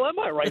 Where the hell am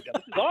I right now?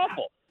 This is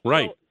awful.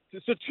 Right.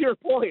 So to your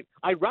point,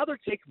 I'd rather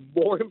take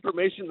more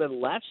information than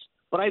less.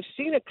 But I've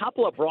seen a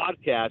couple of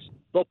broadcasts,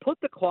 they'll put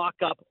the clock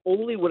up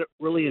only when it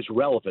really is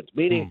relevant,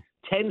 meaning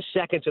 10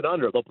 seconds and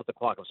under, they'll put the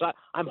clock up. So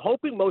I'm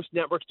hoping most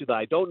networks do that.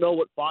 I don't know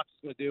what Fox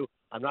is going to do.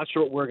 I'm not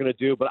sure what we're going to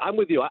do, but I'm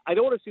with you. I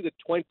don't want to see the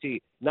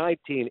 20,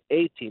 19,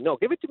 18. No,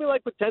 give it to me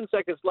like with 10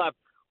 seconds left,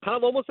 kind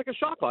of almost like a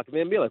shot clock. I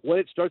mean, like when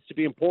it starts to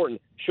be important,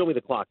 show me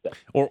the clock then.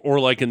 Or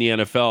like in the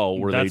NFL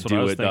where That's they what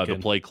I do was it, thinking.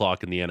 the play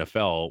clock in the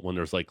NFL when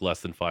there's like less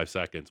than 5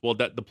 seconds. Well,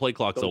 the play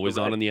clock's always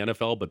on in the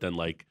NFL, but then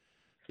like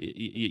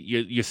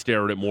you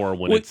stare at it more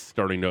when it's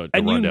starting to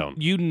run down.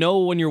 You know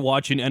when you're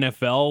watching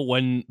NFL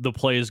when the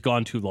play has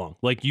gone too long.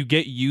 Like you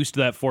get used to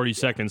that 40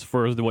 seconds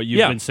for what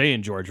you've been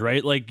saying, George,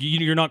 right? Like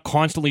you're not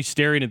constantly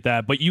staring at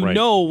that, but you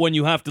know when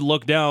you have to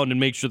look down and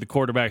make sure the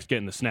quarterback's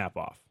getting the snap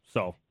off.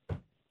 So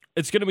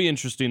it's going to be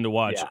interesting to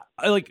watch. Yeah.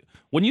 I like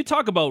when you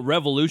talk about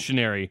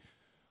revolutionary,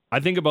 I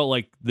think about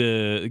like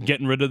the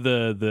getting rid of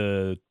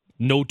the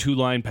no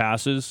two-line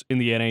passes in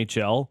the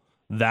NHL.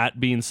 That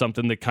being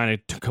something that kind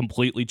of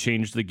completely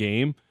changed the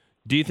game.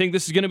 Do you think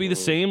this is going to be the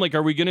same? Like,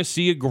 are we going to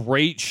see a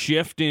great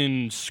shift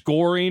in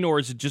scoring, or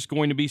is it just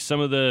going to be some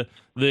of the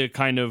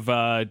kind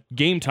of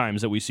game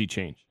times that we see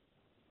change?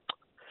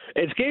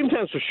 It's game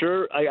times for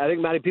sure. I think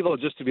many people are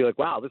just to be like,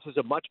 wow, this is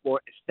a much more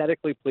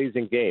aesthetically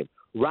pleasing game.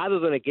 Rather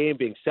than a game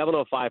being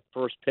 7:05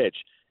 first pitch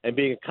and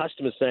being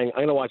accustomed to saying, I'm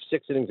going to watch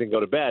 6 innings and go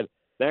to bed.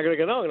 Now you're going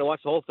to go, no, I'm going to watch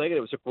the whole thing, and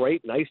it was a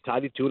great, nice,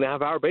 tidy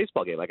 2.5-hour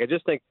baseball game. Like, I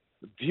just think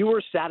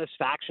viewer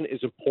satisfaction is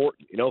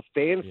important.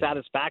 Fan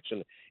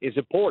satisfaction is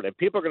important. And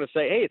people are going to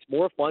say, hey, it's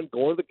more fun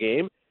going to the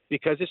game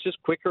because it's just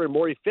quicker and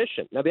more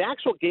efficient. Now, the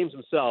actual games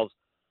themselves,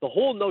 the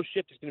whole no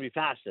shift is going to be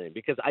fascinating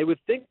because I would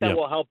think that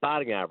will help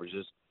batting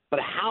averages, but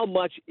how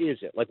much is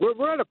it? Like,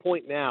 we're at a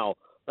point now,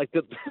 like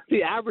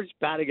the average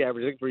batting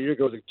average, I think, for a year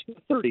goes like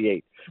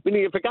 238.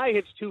 Meaning if a guy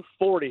hits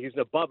 240, he's an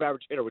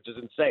above-average hitter, which is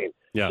insane.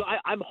 Yeah. So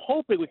I'm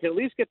hoping we can at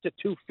least get to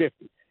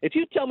 250. If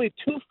you tell me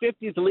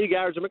 250 is the league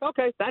average, I'm like,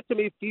 okay, that to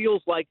me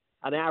feels like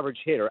an average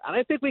hitter. And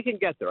I think we can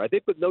get there. I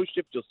think with no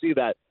shift, you'll see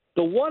that.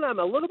 The one I'm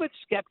a little bit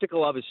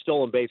skeptical of is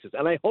stolen bases,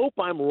 and I hope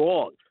I'm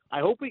wrong. I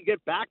hope we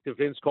get back to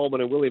Vince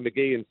Coleman and Willie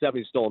McGee and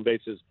 70 stolen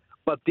bases.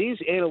 But these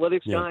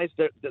analytics guys,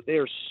 they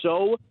are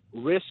so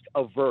risk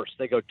averse.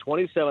 They go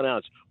 27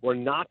 outs. We're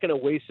not going to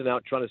waste an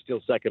out trying to steal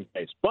second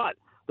base. But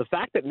the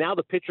fact that now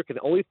the pitcher can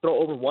only throw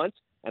over once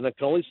and then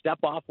can only step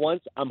off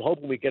once, I'm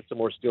hoping we get some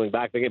more stealing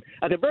back in the game.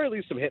 At the very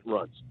least, some hit and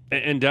runs.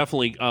 And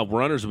definitely,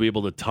 runners will be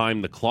able to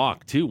time the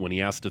clock too when he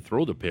has to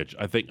throw the pitch.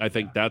 I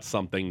think that's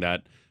something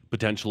that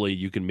potentially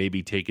you can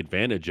maybe take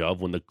advantage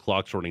of when the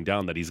clock's running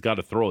down. That he's got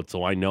to throw it,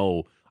 so I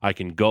know I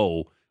can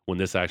go when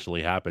this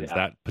actually happens. Yeah.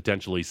 That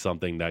potentially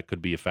something that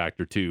could be a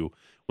factor too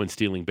when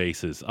stealing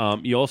bases.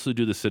 You also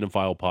do the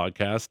Cinephile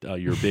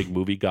podcast. You're a big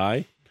movie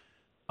guy.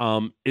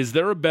 Is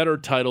there a better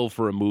title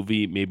for a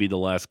movie maybe the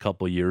last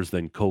couple of years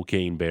than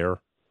Cocaine Bear?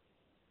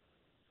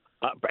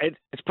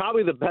 It's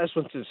probably the best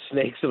one since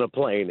Snakes in a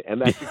Plane, and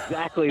that's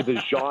exactly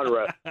the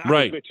genre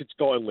Right. which it's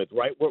going with,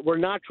 right? We're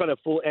not trying to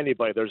fool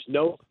anybody. There's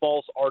no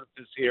false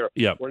artifice here.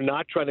 Yep. We're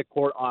not trying to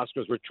court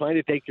Oscars. We're trying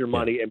to take your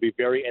money and be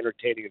very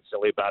entertaining and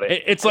silly about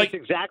it. It's like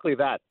exactly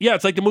that. Yeah,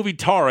 it's like the movie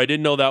Tar. I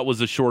didn't know that was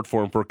a short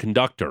form for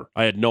conductor.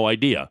 I had no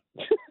idea.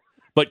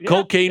 But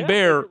Cocaine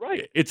Bear, you're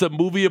right. it's a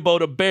movie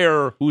about a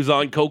bear who's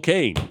on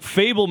cocaine.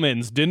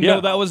 Fablemans. Didn't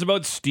know that was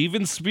about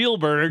Steven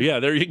Spielberg.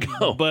 Yeah, there you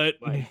go. But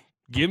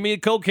give me a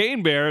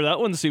Cocaine Bear. That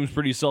one seems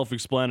pretty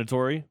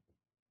self-explanatory.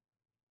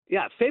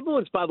 Yeah,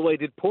 Fablemans, by the way,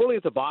 did poorly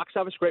at the box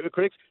office, great with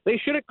critics.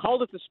 They should have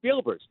called it the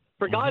Spielbergs.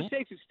 For God's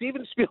sakes, it's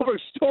Steven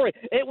Spielberg's story.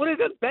 It would have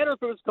been better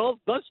if it was called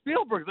the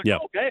Spielbergs.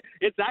 Like, okay,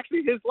 it's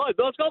actually his line.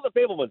 No, it's called the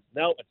Fablemans.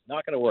 No, it's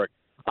not going to work.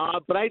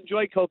 But I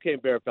enjoy Cocaine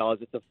Bear, fellas.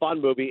 It's a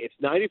fun movie. It's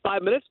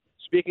 95 minutes.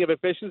 Speaking of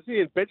efficiency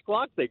and pitch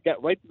clocks, they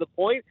get right to the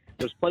point.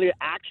 There's plenty of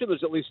action.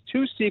 There's at least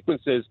 2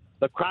 sequences.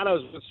 The crowd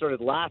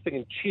started laughing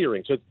and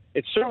cheering. So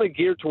it's certainly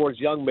geared towards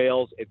young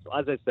males. It's,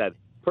 as I said,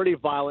 pretty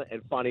violent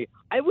and funny.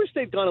 I wish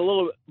they'd gone a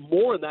little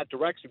more in that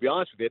direction, to be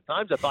honest with you. At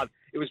times I thought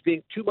it was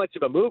being too much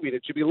of a movie.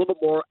 It should be a little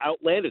bit more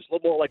outlandish, a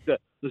little more like the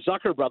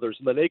Zucker brothers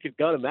and the Naked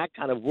Gun and that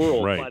kind of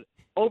world. Right. But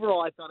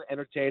overall, I found it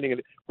entertaining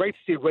and great to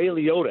see Ray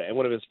Liotta in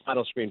one of his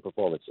final screen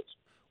performances.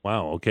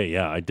 Wow. Okay.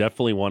 Yeah, I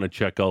definitely want to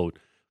check out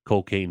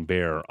Cocaine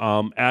Bear.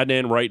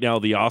 Adnan, right now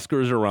the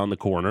Oscars are around the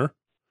corner,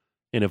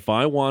 and if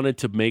I wanted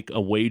to make a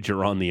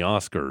wager on the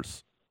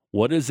Oscars,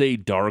 what is a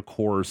dark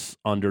horse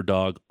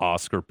underdog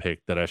Oscar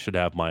pick that I should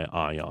have my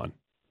eye on?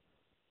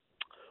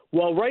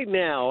 Well, right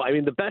now, I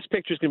mean, the best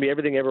picture is going to be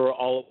Everything Everywhere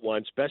All at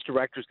Once. Best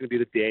director is going to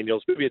be the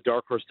Daniels. Maybe a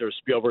dark horse there,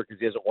 Spielberg, because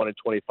he hasn't won in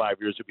 25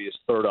 years. It would be his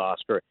 3rd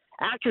Oscar.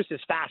 Actress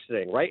is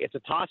fascinating, right? It's a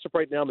toss-up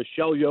right now.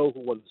 Michelle Yeoh, who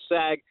won the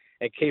SAG,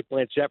 and Cate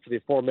Blanchett for the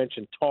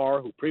aforementioned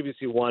Tar, who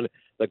previously won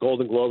the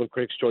Golden Globe and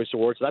Critics' Choice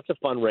Awards. So that's a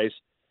fun race.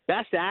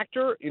 Best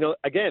actor,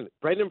 again,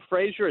 Brendan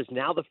Fraser is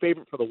now the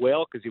favorite for The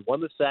Whale because he won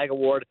the SAG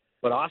Award,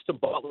 but Austin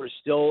Butler is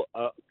still,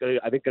 I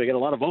think, going to get a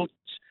lot of votes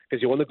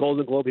because he won the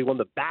Golden Globe, he won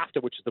the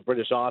BAFTA, which is the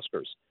British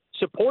Oscars.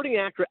 Supporting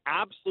actor,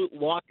 absolute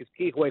lock is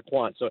Ke Huy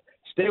Quan. So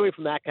stay away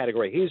from that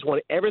category. He's won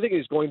everything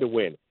he's going to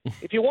win.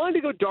 If you wanted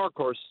to go dark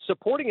horse,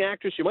 supporting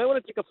actress, you might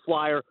want to take a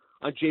flyer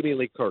on Jamie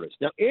Lee Curtis.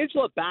 Now,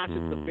 Angela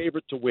Bassett's the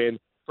favorite to win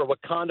for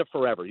Wakanda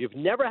Forever. You've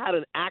never had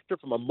an actor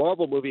from a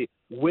Marvel movie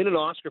win an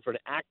Oscar for an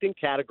acting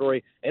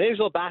category, and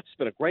Angela Bassett's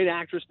been a great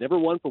actress, never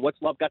won for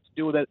What's Love Got to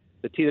Do with It,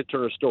 the Tina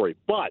Turner story.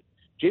 But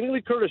Jamie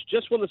Lee Curtis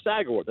just won the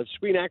SAG Award, the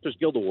Screen Actors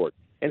Guild Award.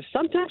 And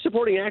sometimes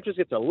supporting actress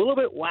gets a little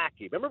bit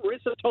wacky. Remember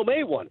Marissa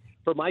Tomei won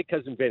for My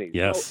Cousin Vinny.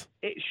 Yes. So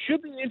it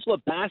should be Angela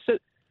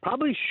Bassett.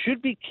 Probably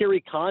should be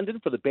Carrie Condon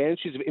for the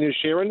Banshees of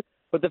Inisherin.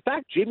 But the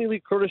fact Jamie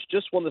Lee Curtis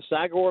just won the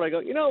SAG Award, I go,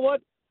 you know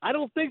what? I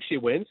don't think she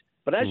wins.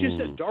 But as you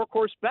said, dark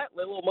horse bet,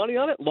 lay a little money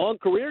on it, long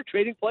career,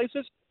 trading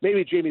places.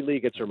 Maybe Jamie Lee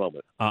gets her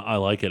moment. I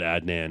like it,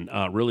 Adnan.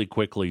 Really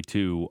quickly,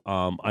 too,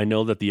 I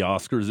know that the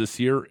Oscars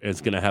this year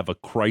is going to have a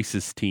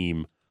crisis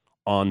team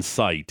on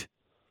site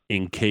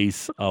in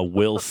case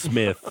Will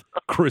Smith,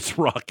 Chris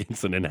Rock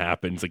incident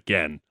happens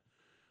again.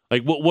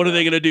 Like, what are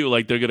they going to do?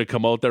 Like, they're going to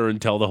come out there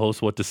and tell the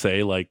host what to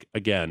say? Like,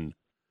 again,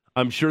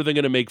 I'm sure they're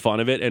going to make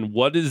fun of it. And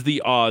what is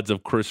the odds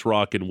of Chris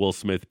Rock and Will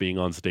Smith being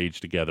on stage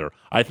together?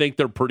 I think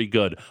they're pretty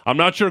good. I'm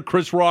not sure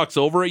Chris Rock's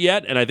over it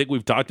yet, and I think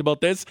we've talked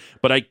about this,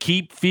 but I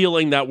keep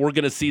feeling that we're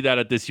going to see that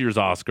at this year's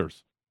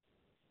Oscars.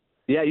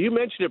 Yeah, you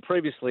mentioned it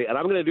previously, and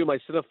I'm going to do my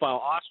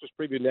Cinephile Oscars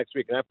preview next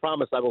week, and I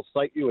promise I will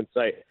cite you and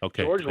say,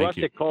 okay, George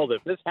Russick called it.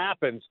 If this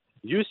happens,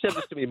 you said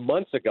this to me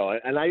months ago,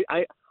 and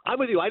I'm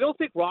with you. I don't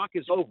think Rock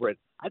is over it.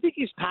 I think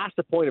he's past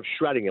the point of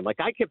shredding him. Like,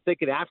 I kept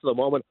thinking after the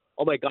moment,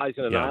 oh, my God, he's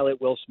going to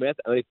annihilate Will Smith,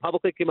 and he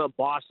publicly came out in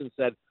Boston and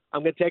said,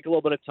 I'm going to take a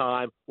little bit of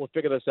time. We'll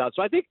figure this out.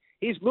 So I think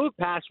he's moved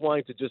past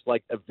wanting to just,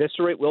 like,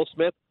 eviscerate Will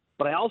Smith,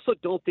 but I also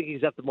don't think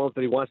he's at the moment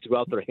that he wants to go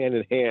out there hand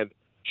in hand,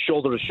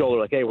 shoulder to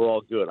shoulder, like, hey, we're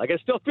all good. Like, I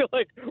still feel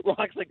like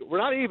Rock's like, we're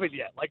not even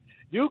yet. Like,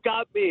 you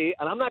got me,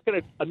 and I'm not going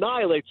to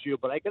annihilate you,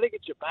 but I got to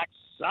get you back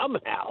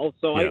somehow.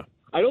 So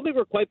I don't think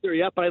we're quite there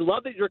yet, but I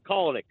love that you're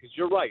calling it, because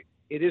you're right.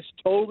 It is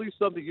totally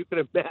something you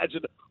can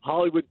imagine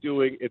Hollywood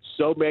doing. It's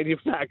so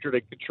manufactured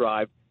and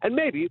contrived, and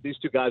maybe these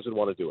two guys would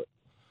want to do it.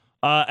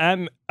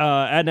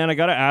 Adnan, I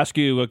got to ask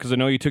you, because I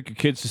know you took your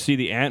kids to see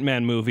the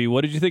Ant-Man movie.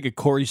 What did you think of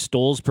Corey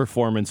Stoll's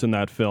performance in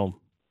that film?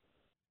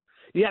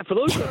 Yeah, for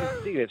those who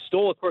haven't seen it,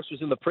 Stoll, of course,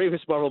 was in the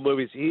previous Marvel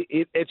movies.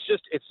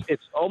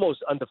 It's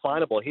almost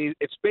undefinable.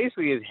 It's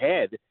basically his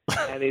head,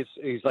 and he's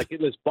like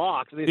in this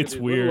box, and he's it's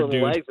his weird, little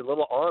dude. legs and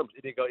little arms,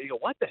 and you go,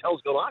 what the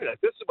hell's going on?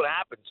 Like, this is what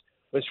happens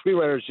when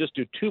screenwriters just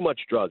do too much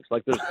drugs.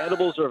 Like, there's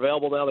edibles are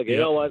available now. Like, you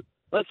know what?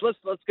 Let's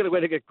get a way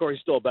to get Corey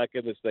Stoll back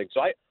in this thing.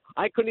 So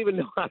I couldn't even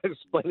know how to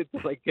explain it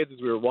to my kids as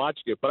we were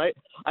watching it. But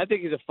I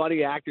think he's a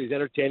funny actor. He's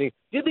entertaining.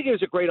 Didn't think he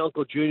was a great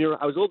Uncle Junior.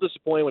 I was a little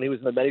disappointed when he was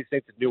in the Many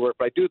Saints of Newark,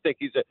 but I do think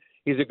he's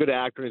a good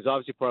actor, and he's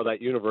obviously part of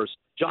that universe.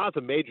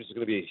 Jonathan Majors is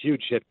going to be a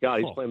huge hit. God,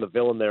 he's playing the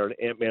villain there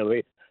in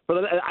Ant-Man. But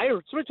I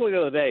heard somebody told me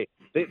the other day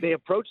they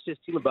approached his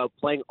team about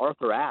playing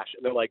Arthur Ashe,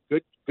 and they're like,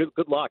 good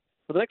luck.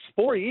 For the next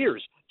 4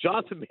 years,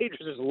 Jonathan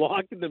Majors is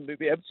locked in the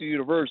MCU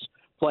universe,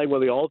 playing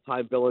one of the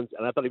all-time villains,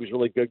 and I thought he was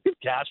really good. Good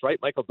cast, right?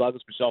 Michael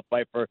Douglas, Michelle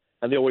Pfeiffer,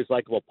 and the always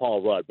likable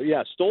Paul Rudd. But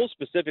yeah, Stoll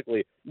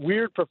specifically,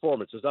 weird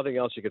performance. There's nothing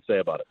else you could say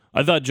about it.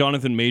 I thought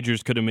Jonathan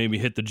Majors could have maybe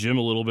hit the gym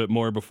a little bit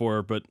more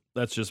before, but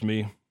that's just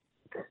me.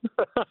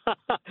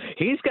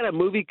 He's got a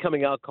movie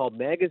coming out called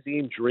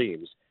Magazine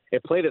Dreams.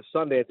 It played at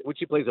Sundance, which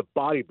he plays a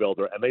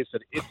bodybuilder, and they said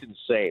it's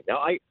insane.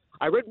 Now,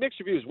 I read mixed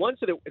reviews. One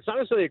said it's not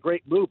necessarily a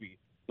great movie,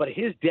 but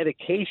his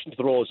dedication to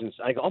the role is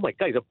insane. I go, oh, my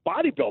God, he's a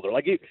bodybuilder.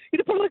 Like, he'd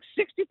put like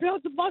 60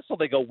 pounds of muscle.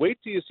 They go, wait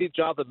till you see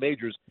Jonathan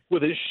Majors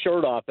with his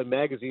shirt off in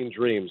Magazine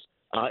Dreams.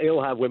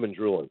 It'll have women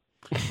drooling.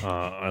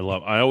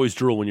 I always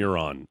drool when you're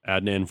on.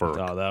 Adnan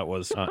Virk. Oh, that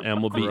was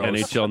MLB gross.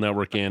 NHL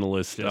Network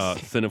analyst,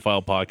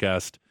 Cinephile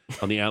podcast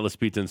on the Atlas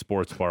Pizza and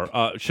Sports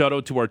Bar. Shout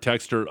out to our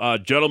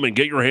texter. Gentlemen,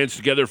 get your hands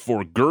together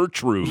for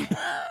Gertrude.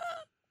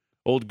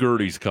 Old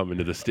Gertie's coming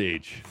to the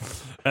stage.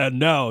 And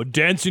now,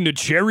 dancing to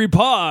Cherry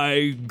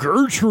Pie,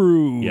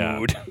 Gertrude.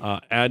 Yeah.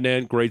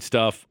 Adnan, great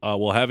stuff.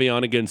 We'll have you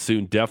on again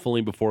soon,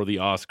 definitely before the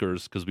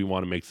Oscars, because we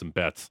want to make some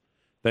bets.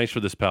 Thanks for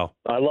this, pal.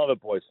 I love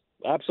it, boys.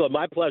 Absolutely.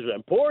 My pleasure.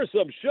 And pour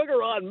some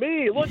sugar on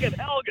me. Look at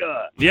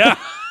Helga. Yeah.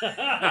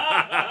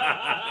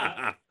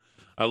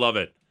 I love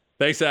it.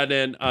 Thanks,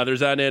 Adnan.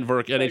 There's Adnan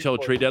Virk,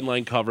 NHL trade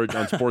deadline coverage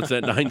on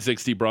Sportsnet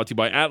 960, brought to you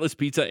by Atlas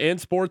Pizza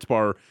and Sports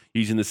Bar,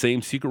 using the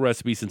same secret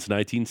recipe since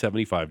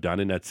 1975. Down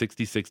in at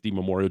 6060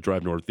 Memorial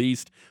Drive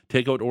Northeast.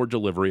 Takeout or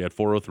delivery at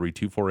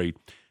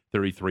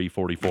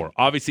 403-248-3344.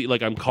 Obviously,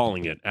 like, I'm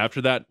calling it.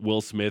 After that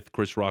Will Smith,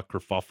 Chris Rock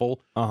kerfuffle,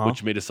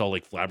 which made us all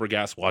like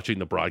flabbergasted watching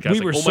the broadcast.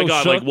 We like, were oh my so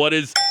God, shook. like what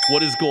is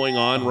going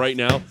on right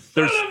now?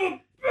 There's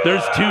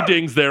two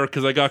dings there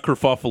because I got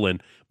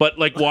kerfuffling. But,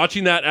 like,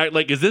 watching that, act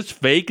like, is this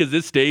fake? Is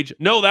this stage?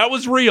 No, that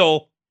was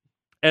real.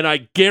 And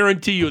I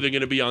guarantee you they're going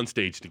to be on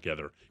stage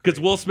together. Because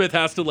Will Smith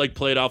has to, like,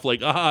 play it off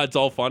like, it's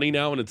all funny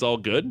now and it's all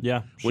good.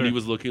 Yeah, When sure. he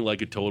was looking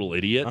like a total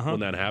idiot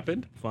when that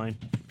happened. Fine.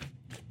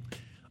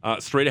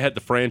 Straight ahead, the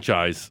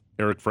franchise,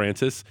 Eric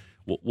Francis.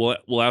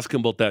 We'll ask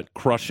him about that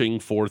crushing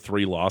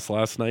 4-3 loss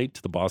last night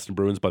to the Boston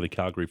Bruins by the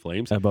Calgary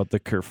Flames. About the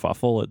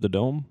kerfuffle at the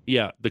Dome?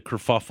 Yeah, the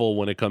kerfuffle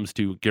when it comes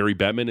to Gary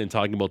Bettman and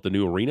talking about the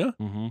new arena.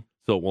 Mm-hmm.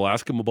 So we'll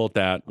ask him about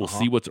that. We'll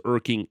see what's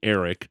irking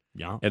Eric.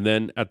 Yeah. And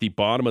then at the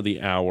bottom of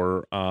the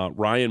hour,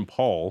 Ryan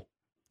Paul,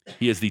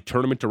 he is the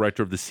tournament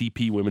director of the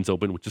CP Women's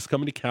Open, which is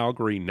coming to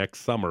Calgary next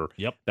summer.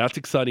 Yep. That's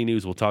exciting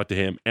news. We'll talk to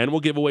him, and we'll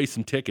give away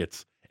some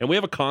tickets. And we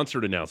have a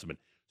concert announcement.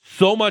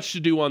 So much to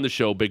do on the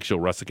show. Big Show,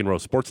 Russick and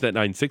Rose, Sportsnet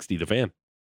 960, The Fan.